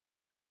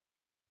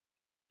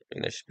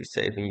 And I should be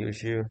safe and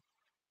use you.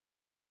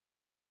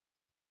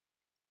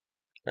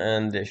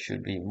 And this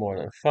should be more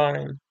than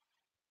fine.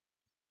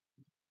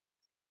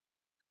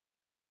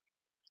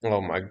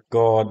 Oh my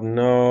god,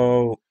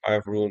 no!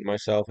 I've ruined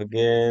myself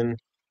again.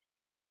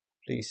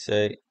 Please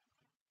say.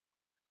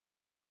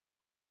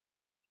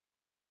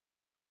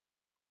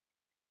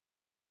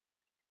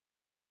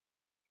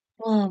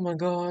 Oh my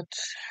god.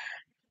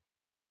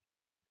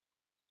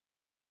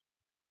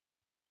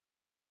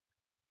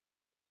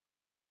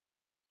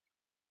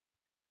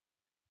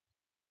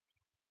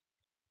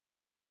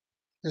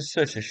 It's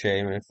such a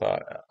shame if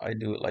I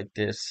do it like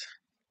this.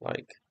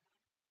 Like,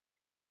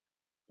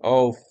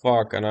 oh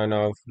fuck, and I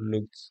know I've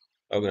looked.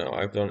 Oh no,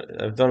 I've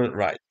done it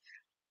right.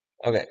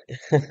 Okay.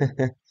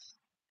 I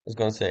was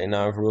gonna say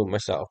now I've ruined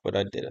myself, but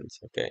I didn't.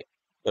 Okay.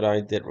 But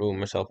I did ruin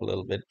myself a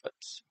little bit, but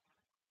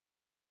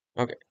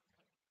okay.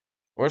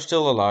 We're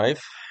still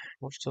alive.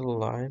 We're still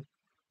alive.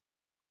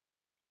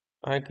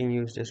 I can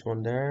use this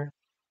one there,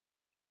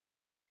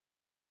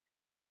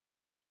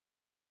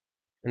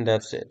 and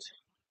that's it.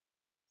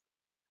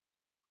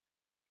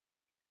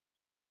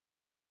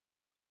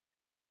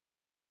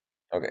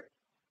 Okay.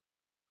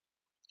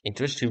 A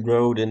twisty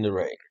road in the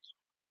rain.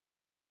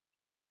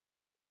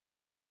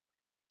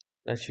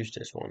 Let's use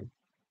this one.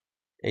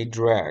 A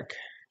drag.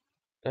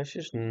 Let's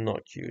just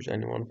not use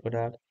anyone for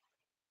that.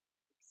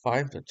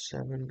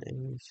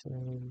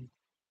 5.787.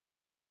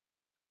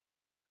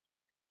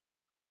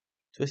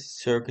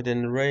 Twist circuit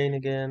in the rain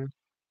again.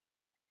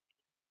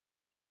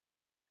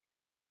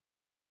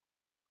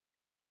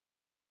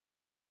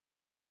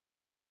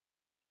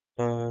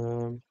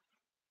 Um,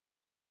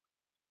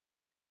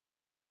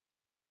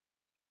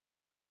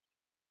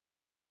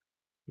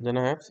 then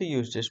I have to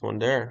use this one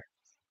there.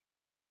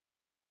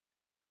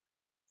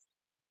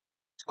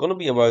 It's gonna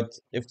be about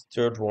if the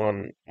third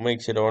one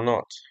makes it or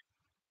not.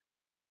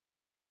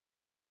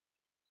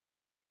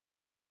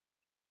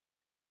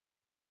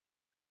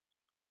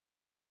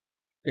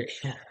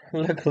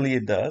 Luckily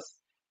it does.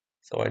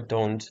 So I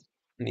don't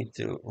need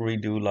to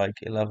redo like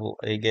a level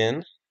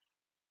again.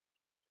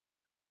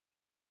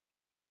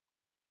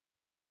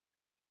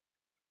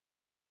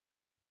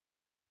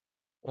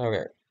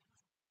 Okay.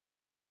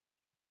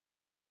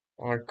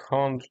 I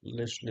can't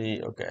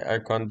literally, okay, I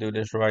can't do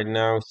this right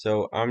now,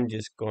 so I'm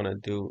just gonna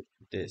do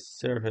this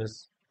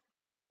service.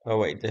 Oh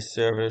wait, this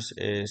service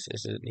is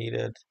it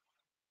needed?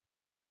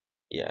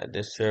 Yeah,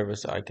 this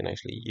service I can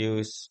actually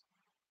use.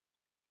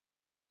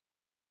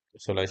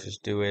 So let's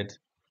just do it.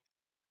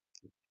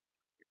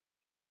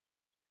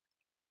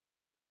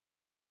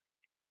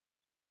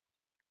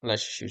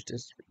 Let's just use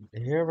this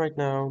here right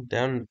now.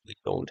 Then we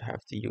don't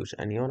have to use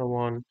any other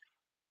one.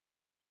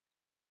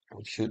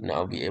 We should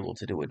now be able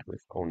to do it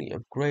with only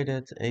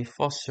upgraded. A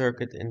fast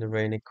circuit in the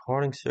rain, a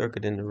karting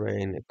circuit in the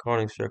rain. A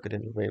karting circuit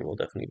in the rain will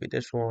definitely be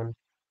this one.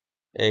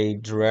 A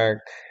drag.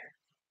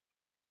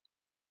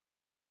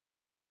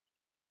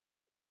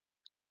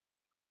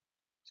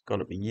 It's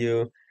gonna be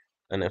you.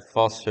 And a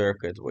fast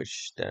circuit,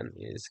 which then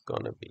is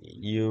gonna be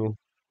you.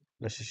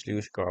 Let's just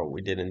use car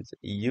we didn't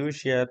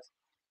use yet.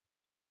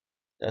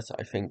 That's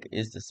I think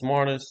is the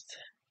smartest.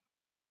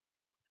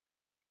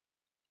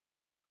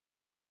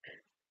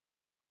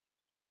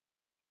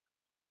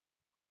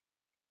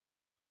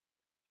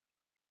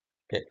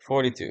 Okay,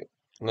 42.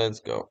 Let's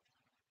go.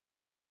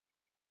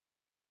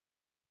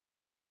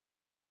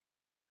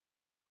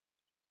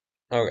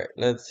 Okay,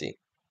 let's see.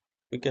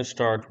 We can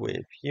start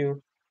with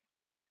you.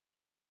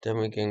 Then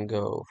we can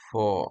go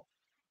for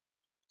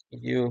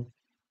you.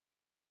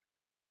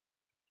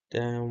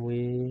 Then we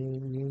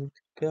need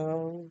to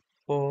go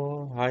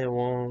for higher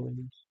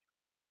ones.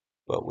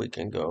 But we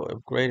can go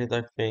upgraded,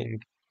 I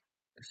think.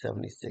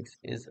 76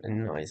 is a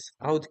nice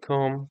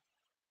outcome.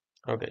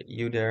 Okay,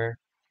 you there.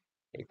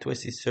 A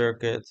twisty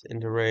circuit in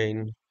the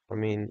rain. I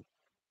mean,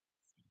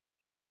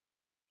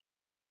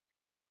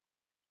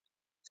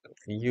 let's go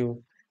for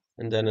you.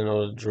 And then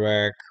another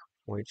drag,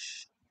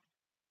 which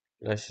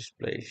let's just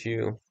place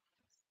you.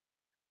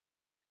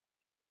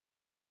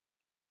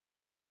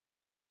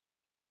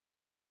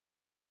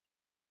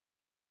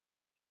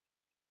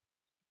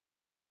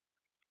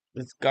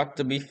 It's got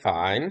to be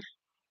fine.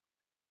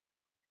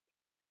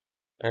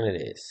 And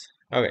it is.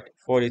 Okay,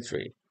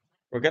 43.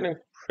 We're getting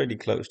pretty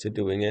close to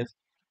doing it,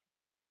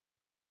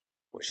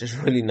 which is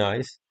really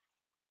nice.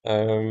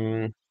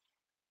 Um,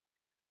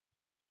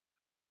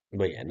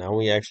 but yeah, now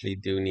we actually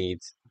do need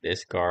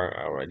this car.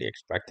 I already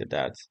expected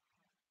that.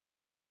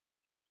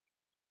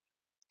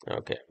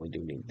 Okay, we do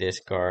need this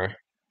car.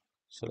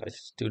 So let's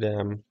just do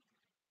them.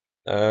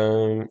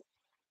 Um,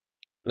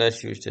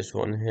 let's use this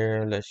one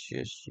here. Let's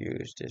just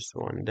use this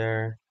one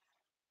there.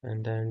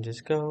 And then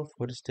just go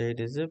for the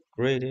status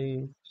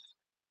upgrading.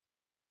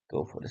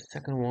 Go for the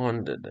second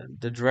one.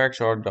 The drags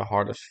are the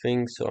hardest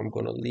thing, so I'm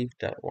gonna leave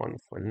that one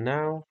for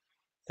now.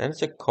 Then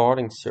it's a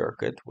karting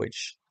circuit,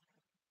 which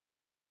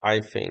I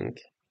think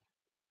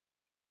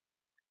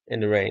in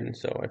the rain,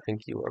 so I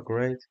think you are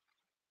great.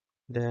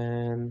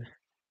 Then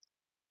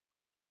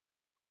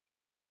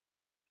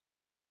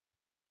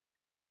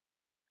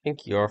I think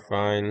you're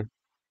fine.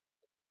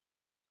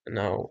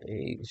 Now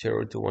a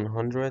 0 to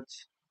 100.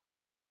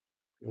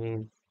 I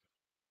mean,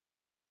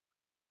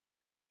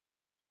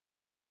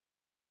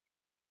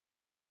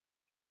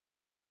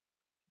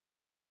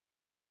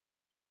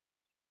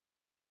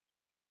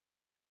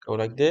 go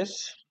like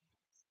this.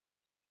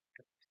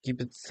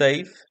 Keep it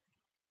safe.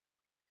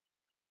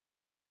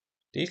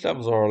 These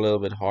levels are a little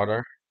bit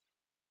harder.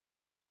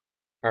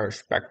 I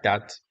respect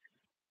that.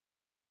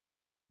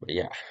 But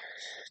yeah,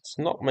 it's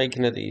not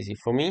making it easy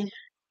for me.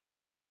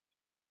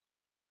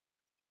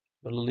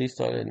 But at least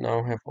I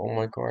now have all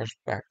my cars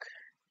back.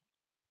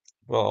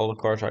 Well, all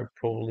the cars I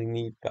probably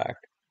need back.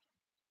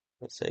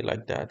 Let's say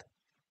like that.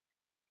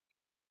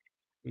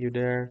 You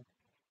there.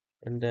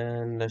 And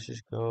then let's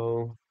just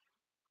go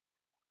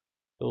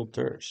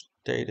filter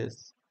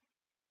status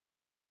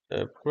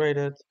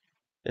upgraded.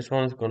 This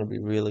one is going to be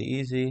really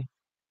easy.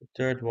 The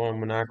third one,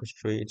 Monaco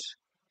Streets,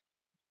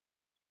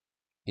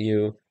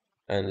 you,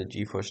 and the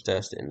GeForce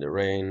test in the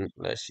rain.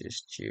 Let's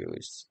just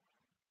choose.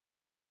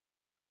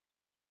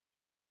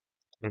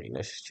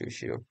 Let's just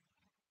choose you.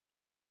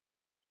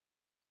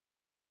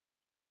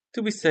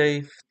 To be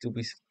safe, to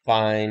be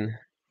fine.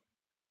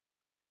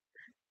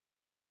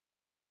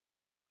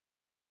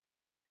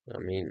 I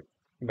mean,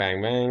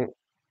 bang bang.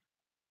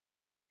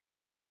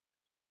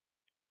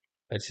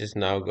 Let's just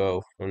now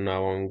go, from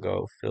now on,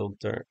 go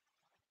filter,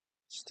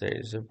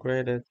 status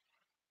upgraded.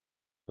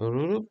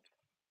 And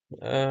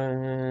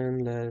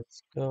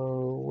let's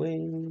go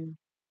wing.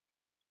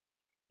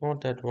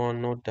 Not that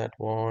one, not that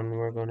one.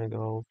 We're gonna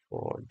go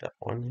for that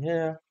one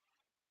here.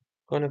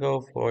 Gonna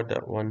go for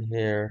that one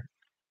here.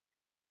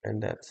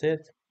 And that's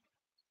it.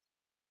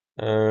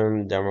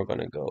 Then we're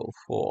gonna go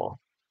for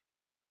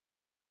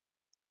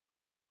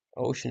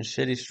Ocean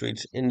City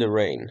Streets in the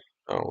rain.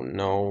 Oh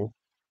no.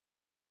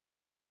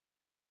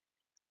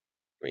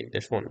 I mean,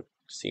 this one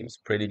seems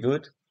pretty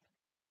good,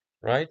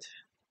 right?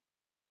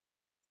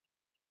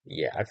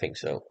 Yeah, I think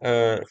so.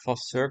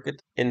 Fast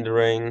Circuit in the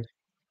rain.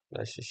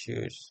 Let's just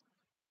use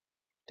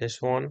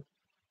this one.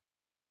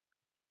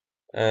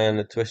 And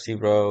a twisty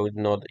road,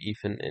 not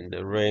even in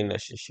the rain.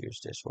 Let's just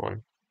use this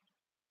one.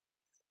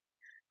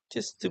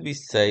 Just to be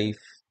safe.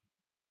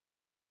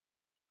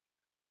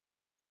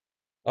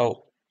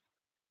 Oh,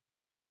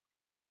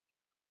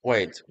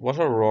 wait, was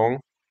I wrong?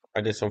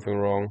 I did something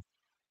wrong.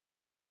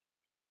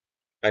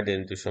 I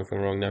didn't do something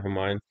wrong, never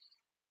mind.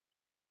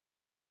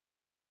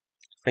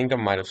 I think I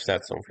might have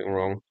said something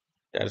wrong.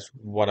 That's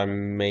what I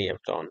may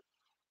have done.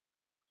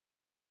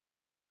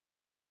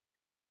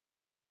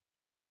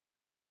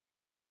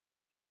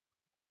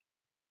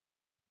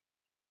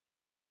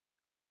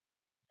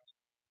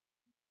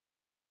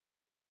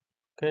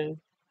 Okay,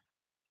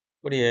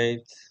 48,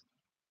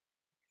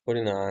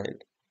 49.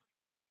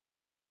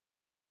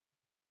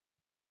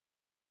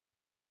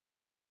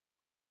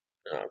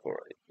 I've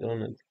already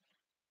done it.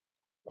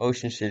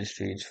 Ocean City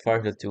Streets,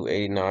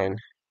 5.289.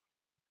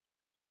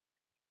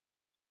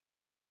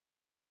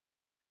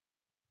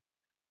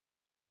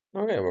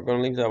 Okay, we're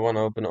gonna leave that one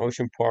open.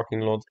 Ocean parking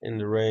lot in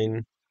the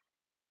rain.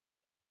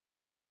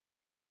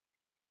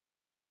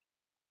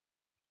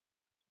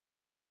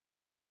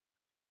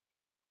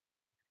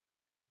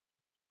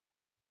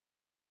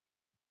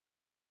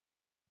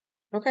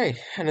 Okay,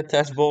 and a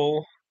test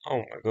ball. Oh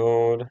my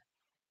god.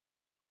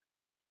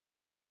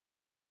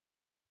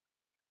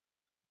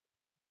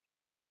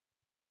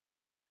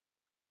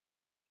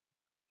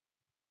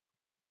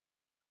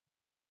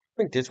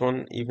 I think this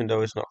one, even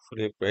though it's not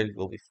fully upgraded,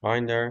 will be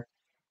fine there.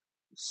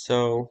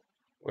 So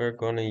we're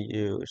gonna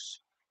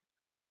use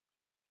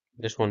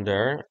this one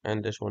there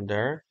and this one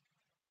there.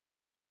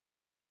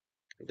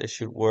 This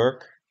should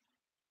work.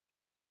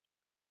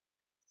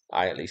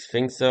 I at least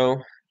think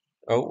so.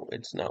 Oh,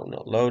 it's now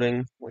not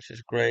loading, which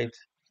is great.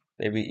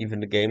 Maybe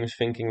even the game is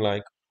thinking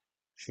like,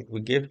 should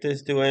we give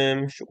this to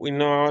him? Should we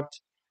not?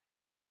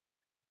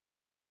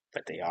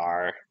 But they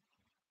are.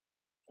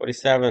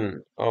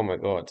 47. Oh my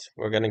god,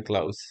 we're getting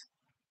close.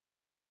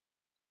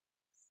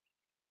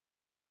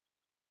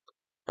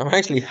 I'm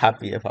actually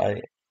happy if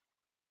I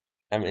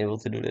am able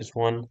to do this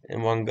one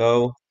in one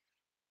go.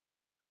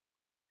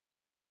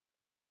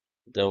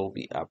 That will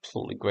be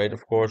absolutely great.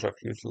 Of course, I've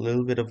used a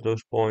little bit of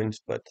those points,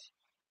 but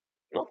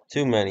not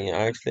too many.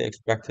 I actually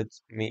expected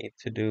me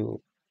to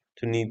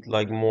need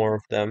like more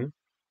of them.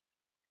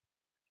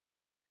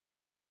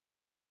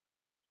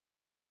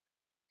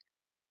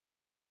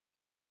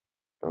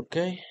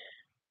 Okay.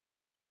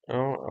 Oh,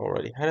 I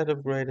already had it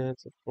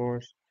upgraded, of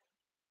course.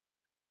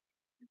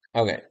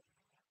 Okay.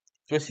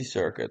 Twisty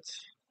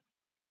circuits.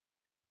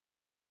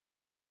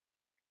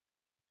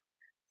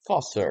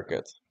 Fast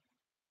circuit.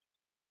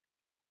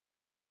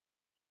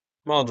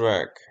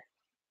 Maldrag.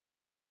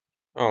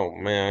 Oh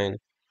man.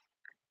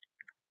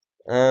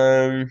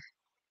 Um,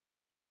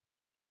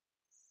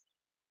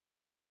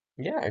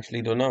 yeah, I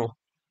actually don't know.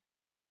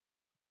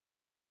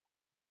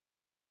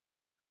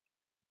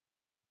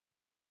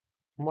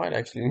 Might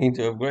actually need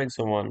to upgrade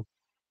someone.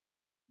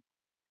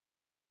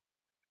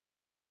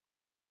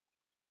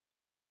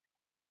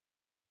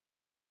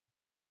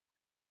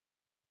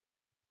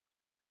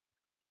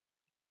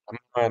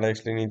 I might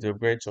actually need to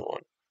upgrade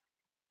someone.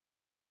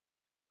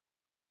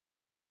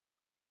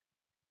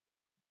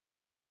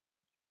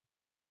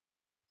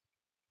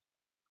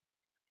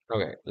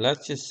 Okay,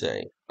 let's just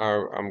say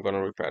I'm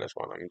gonna repair this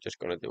one. I'm just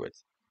gonna do it.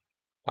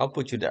 I'll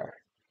put you there.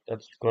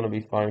 That's gonna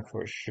be fine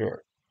for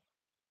sure.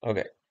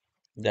 Okay,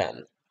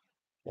 then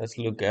let's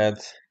look at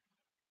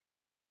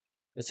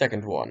the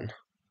second one.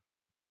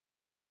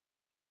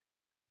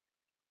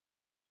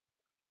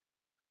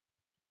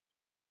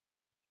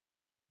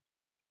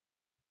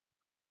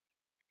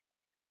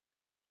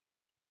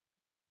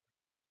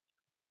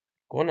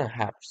 Gonna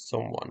have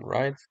someone,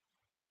 right?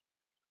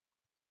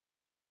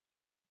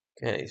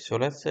 Okay, so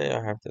let's say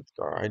I have that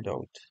car. I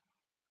don't.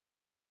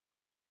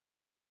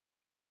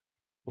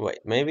 Wait,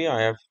 maybe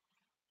I have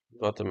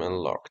got them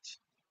unlocked.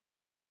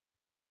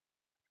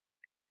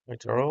 Like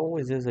there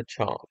always is a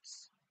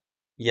chance.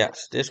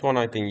 Yes, this one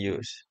I can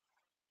use.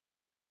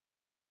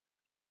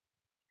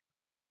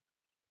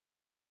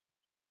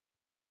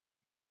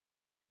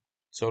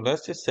 So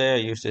let's just say I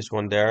use this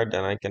one there,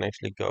 then I can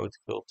actually go to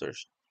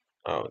filters.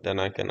 Oh, then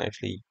I can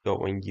actually go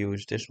and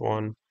use this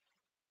one,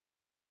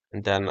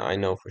 and then I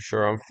know for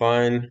sure I'm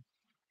fine.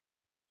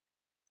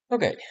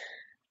 Okay,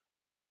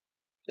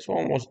 this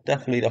one was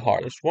definitely the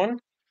hardest one,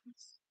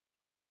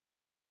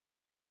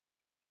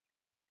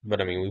 but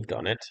I mean, we've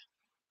done it.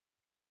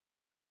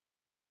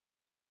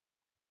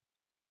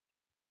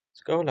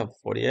 Let's go, level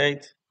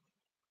 48.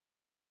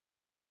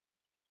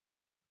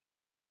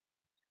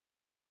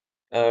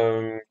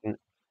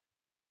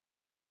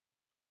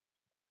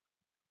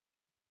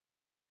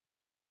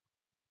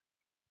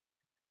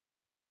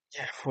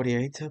 Yeah,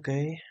 48,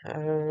 okay.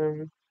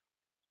 Gonna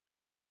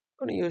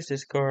use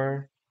this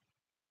car.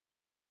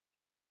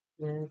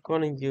 We're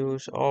gonna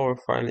use, oh, we're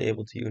finally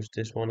able to use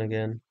this one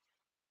again.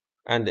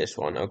 And this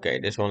one, okay,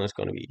 this one is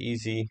gonna be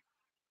easy.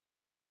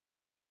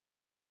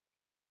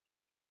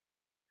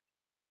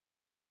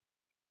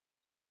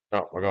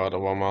 Oh my god, a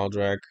 1 mile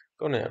drag.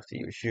 Gonna have to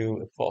use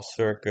you, a false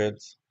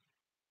circuit.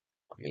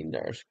 I mean,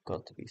 there's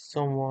got to be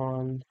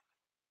someone.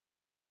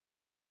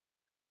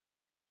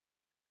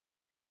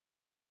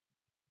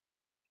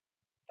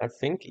 I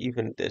think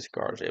even this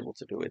car is able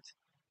to do it.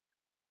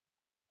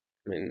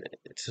 I mean,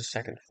 it's a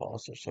second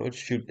faster, so it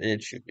should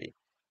be.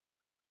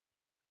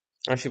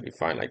 I should be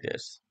fine like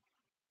this.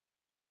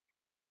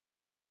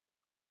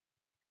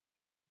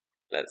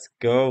 Let's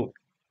go.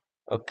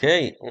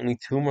 Okay, only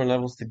 2 more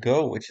levels to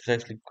go, which is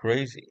actually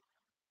crazy.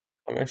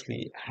 I'm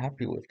actually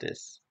happy with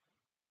this.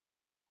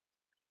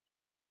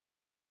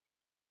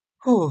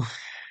 Whew,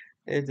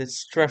 it is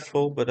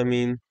stressful, but I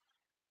mean,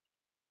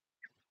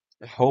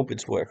 I hope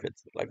it's worth it.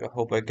 Like, I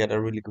hope I get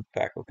a really good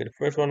pack. Okay, the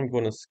first one I'm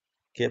gonna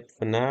skip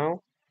for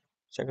now.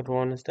 Second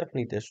one is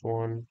definitely this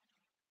one.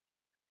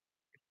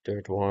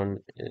 Third one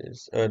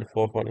is, the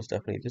fourth one is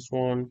definitely this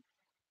one.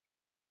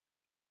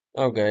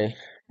 Okay,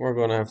 we're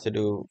gonna have to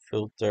do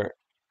filter.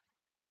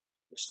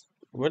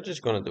 We're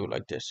just gonna do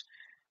like this.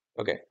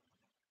 Okay,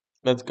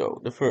 let's go.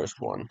 The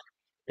first one.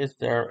 Is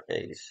there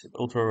a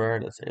ultra rare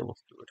that's able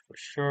to do it for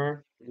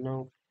sure?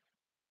 No.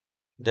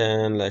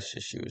 Then let's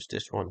just use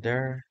this one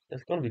there.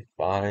 That's gonna be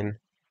fine.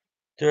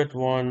 Third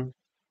one.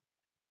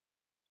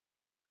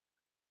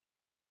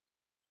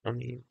 I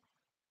mean,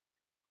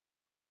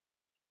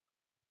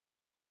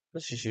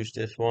 let's just use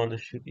this one.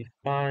 This should be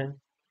fine.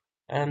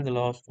 And the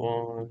last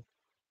one.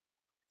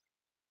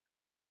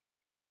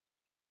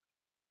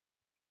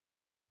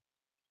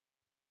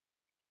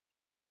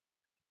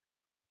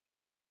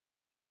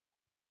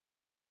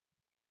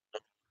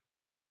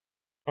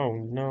 Oh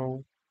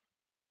no.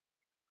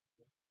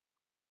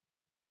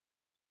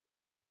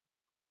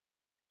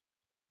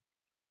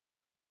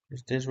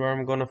 Is this where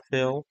I'm gonna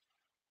fail?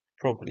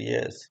 Probably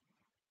is.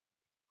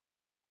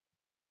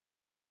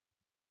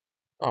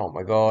 Oh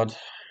my god.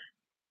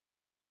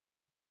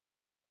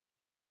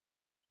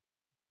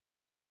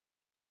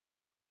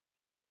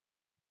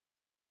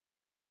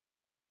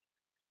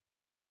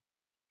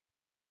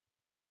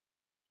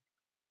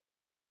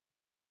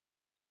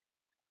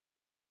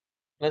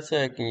 Let's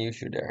say I can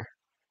use you there.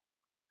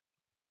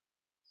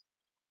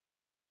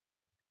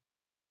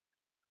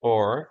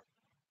 Or,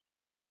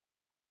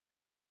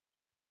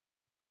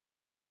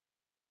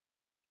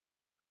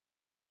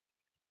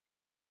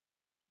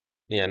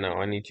 yeah, no,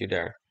 I need you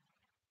there.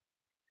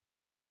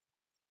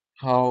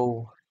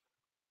 How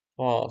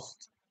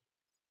fast?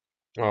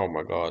 Oh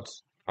my God.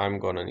 I'm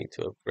gonna need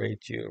to upgrade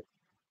you.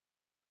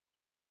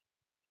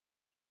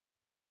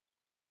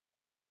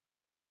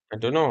 I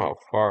don't know how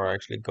far I'm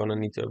actually gonna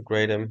need to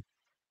upgrade him.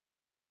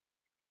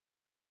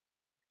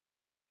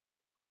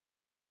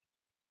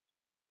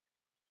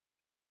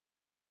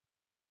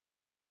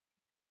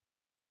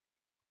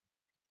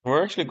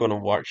 We're actually gonna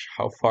watch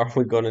how far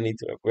we're gonna need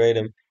to upgrade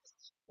him.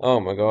 Oh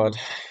my God.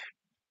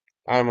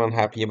 I'm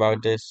unhappy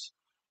about this.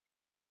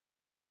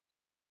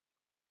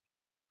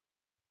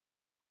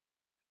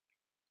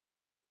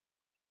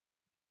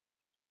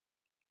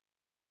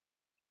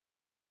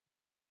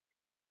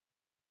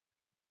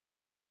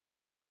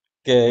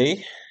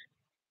 Okay,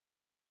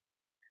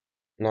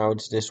 now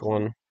it's this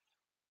one.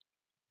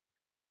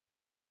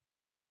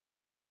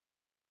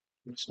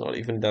 It's not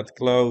even that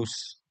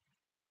close.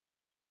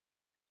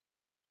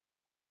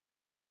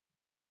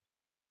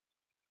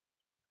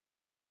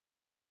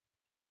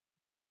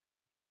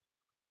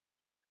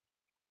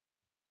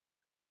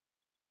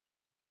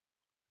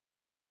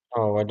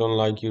 Oh, I don't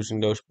like using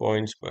those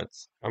points, but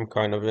I'm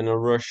kind of in a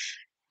rush.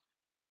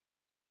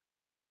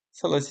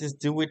 So let's just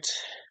do it.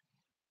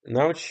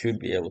 Now it should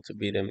be able to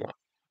beat him,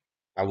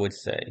 I would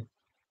say.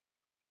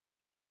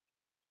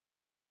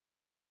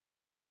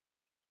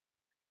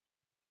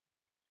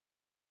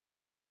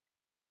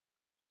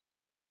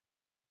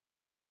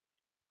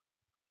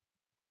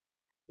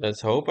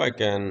 Let's hope I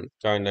can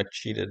kinda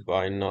cheat it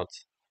by not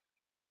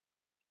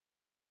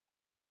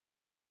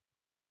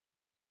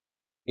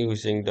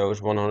using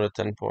those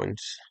 110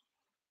 points.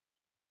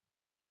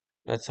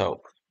 Let's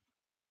hope.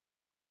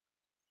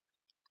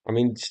 I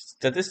mean,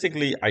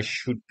 statistically, I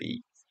should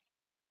be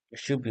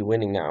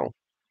winning now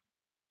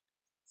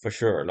for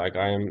sure. Like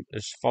I am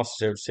just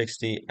faster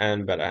 60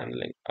 and better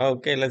handling.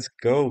 Okay, let's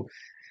go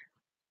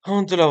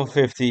on to level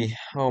 50.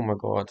 Oh my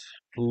God,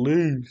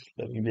 please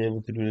let me be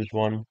able to do this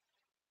one.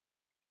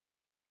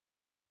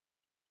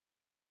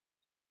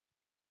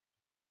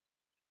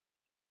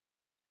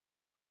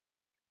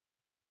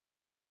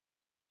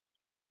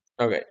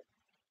 Okay,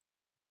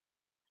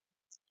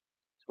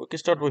 so we can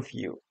start with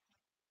you.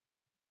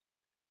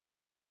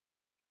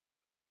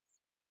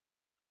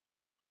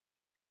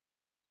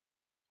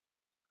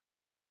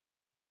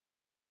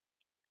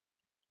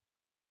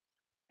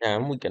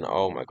 And we can.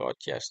 Oh my God,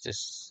 yes,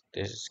 this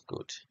is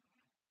good.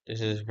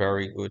 This is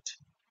very good.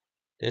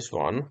 This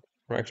one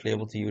we're actually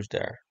able to use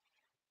there.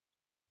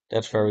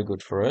 That's very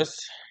good for us.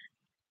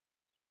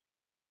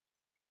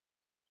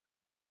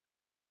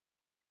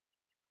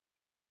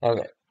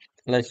 Okay,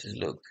 let's just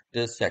look.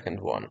 The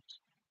second one.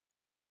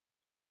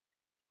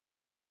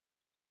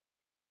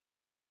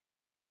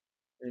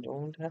 We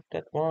don't have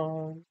that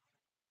one.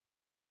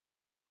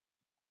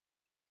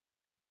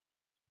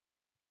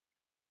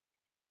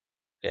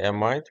 Okay, I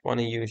might want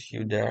to use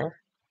you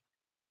there.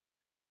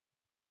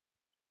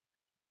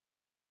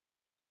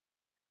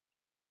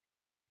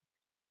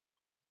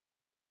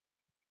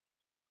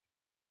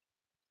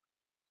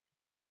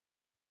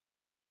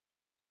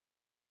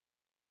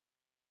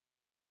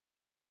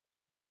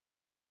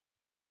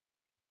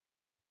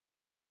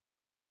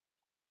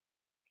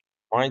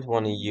 Might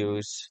want to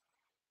use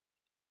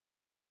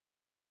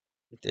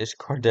this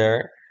card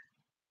there.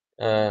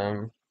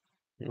 Um,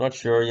 Not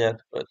sure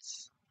yet, but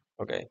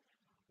okay.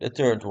 The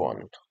third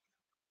one.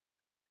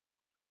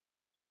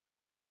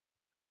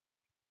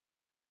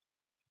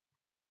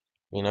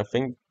 I mean, I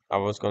think I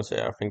was gonna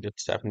say I think that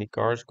 70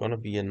 car is gonna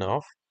be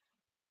enough,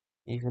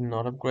 even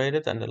not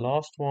upgraded. And the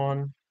last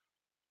one,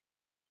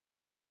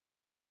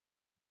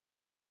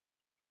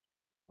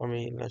 I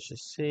mean, let's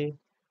just see.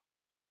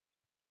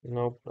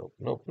 Nope, nope,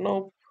 nope,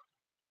 nope.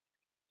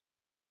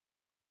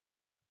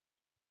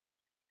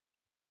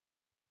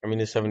 I mean,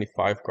 the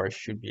 75 car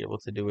should be able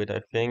to do it,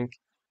 I think.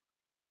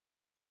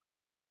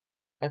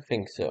 I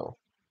think so.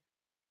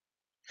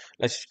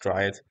 Let's just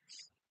try it.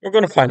 We're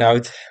gonna find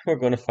out. We're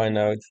gonna find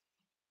out.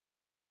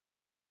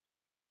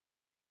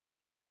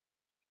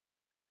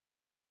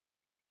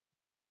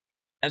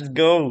 Let's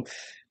go.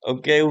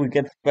 Okay, we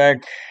get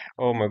back.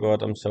 Oh my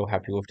God, I'm so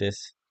happy with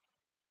this.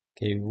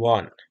 Okay,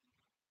 one,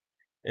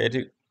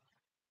 A2,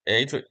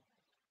 A3,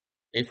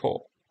 A4,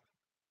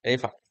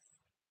 A5,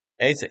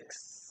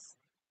 A6,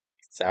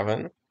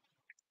 7,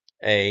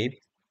 8,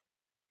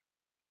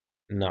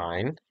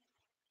 9,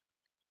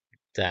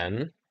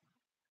 10,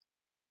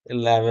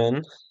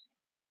 11,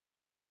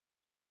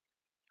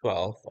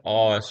 12.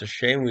 Oh, it's a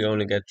shame we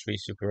only get three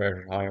super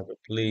rares higher, but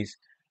please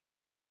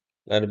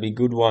let it be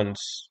good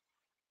ones.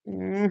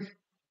 Mm.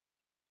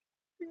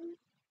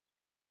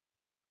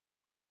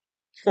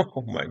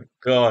 Oh my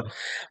God.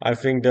 I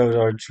think those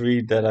are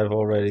three that I've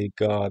already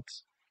got.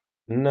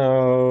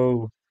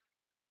 No,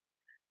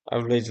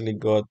 I've literally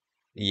got,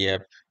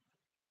 yep,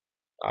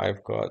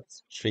 I've got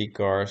three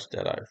cars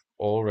that I've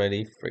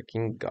already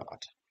freaking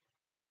got.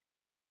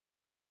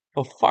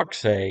 For fuck's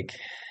sake.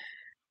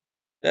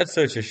 That's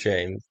such a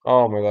shame.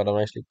 Oh my God,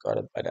 I'm actually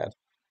gutted by that.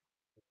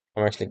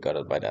 I'm actually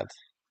gutted by that.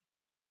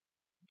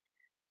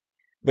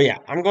 But yeah,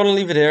 I'm gonna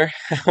leave it there.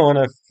 I want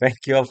to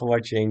thank you all for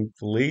watching.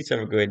 Please have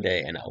a great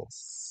day, and I'll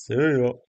see you.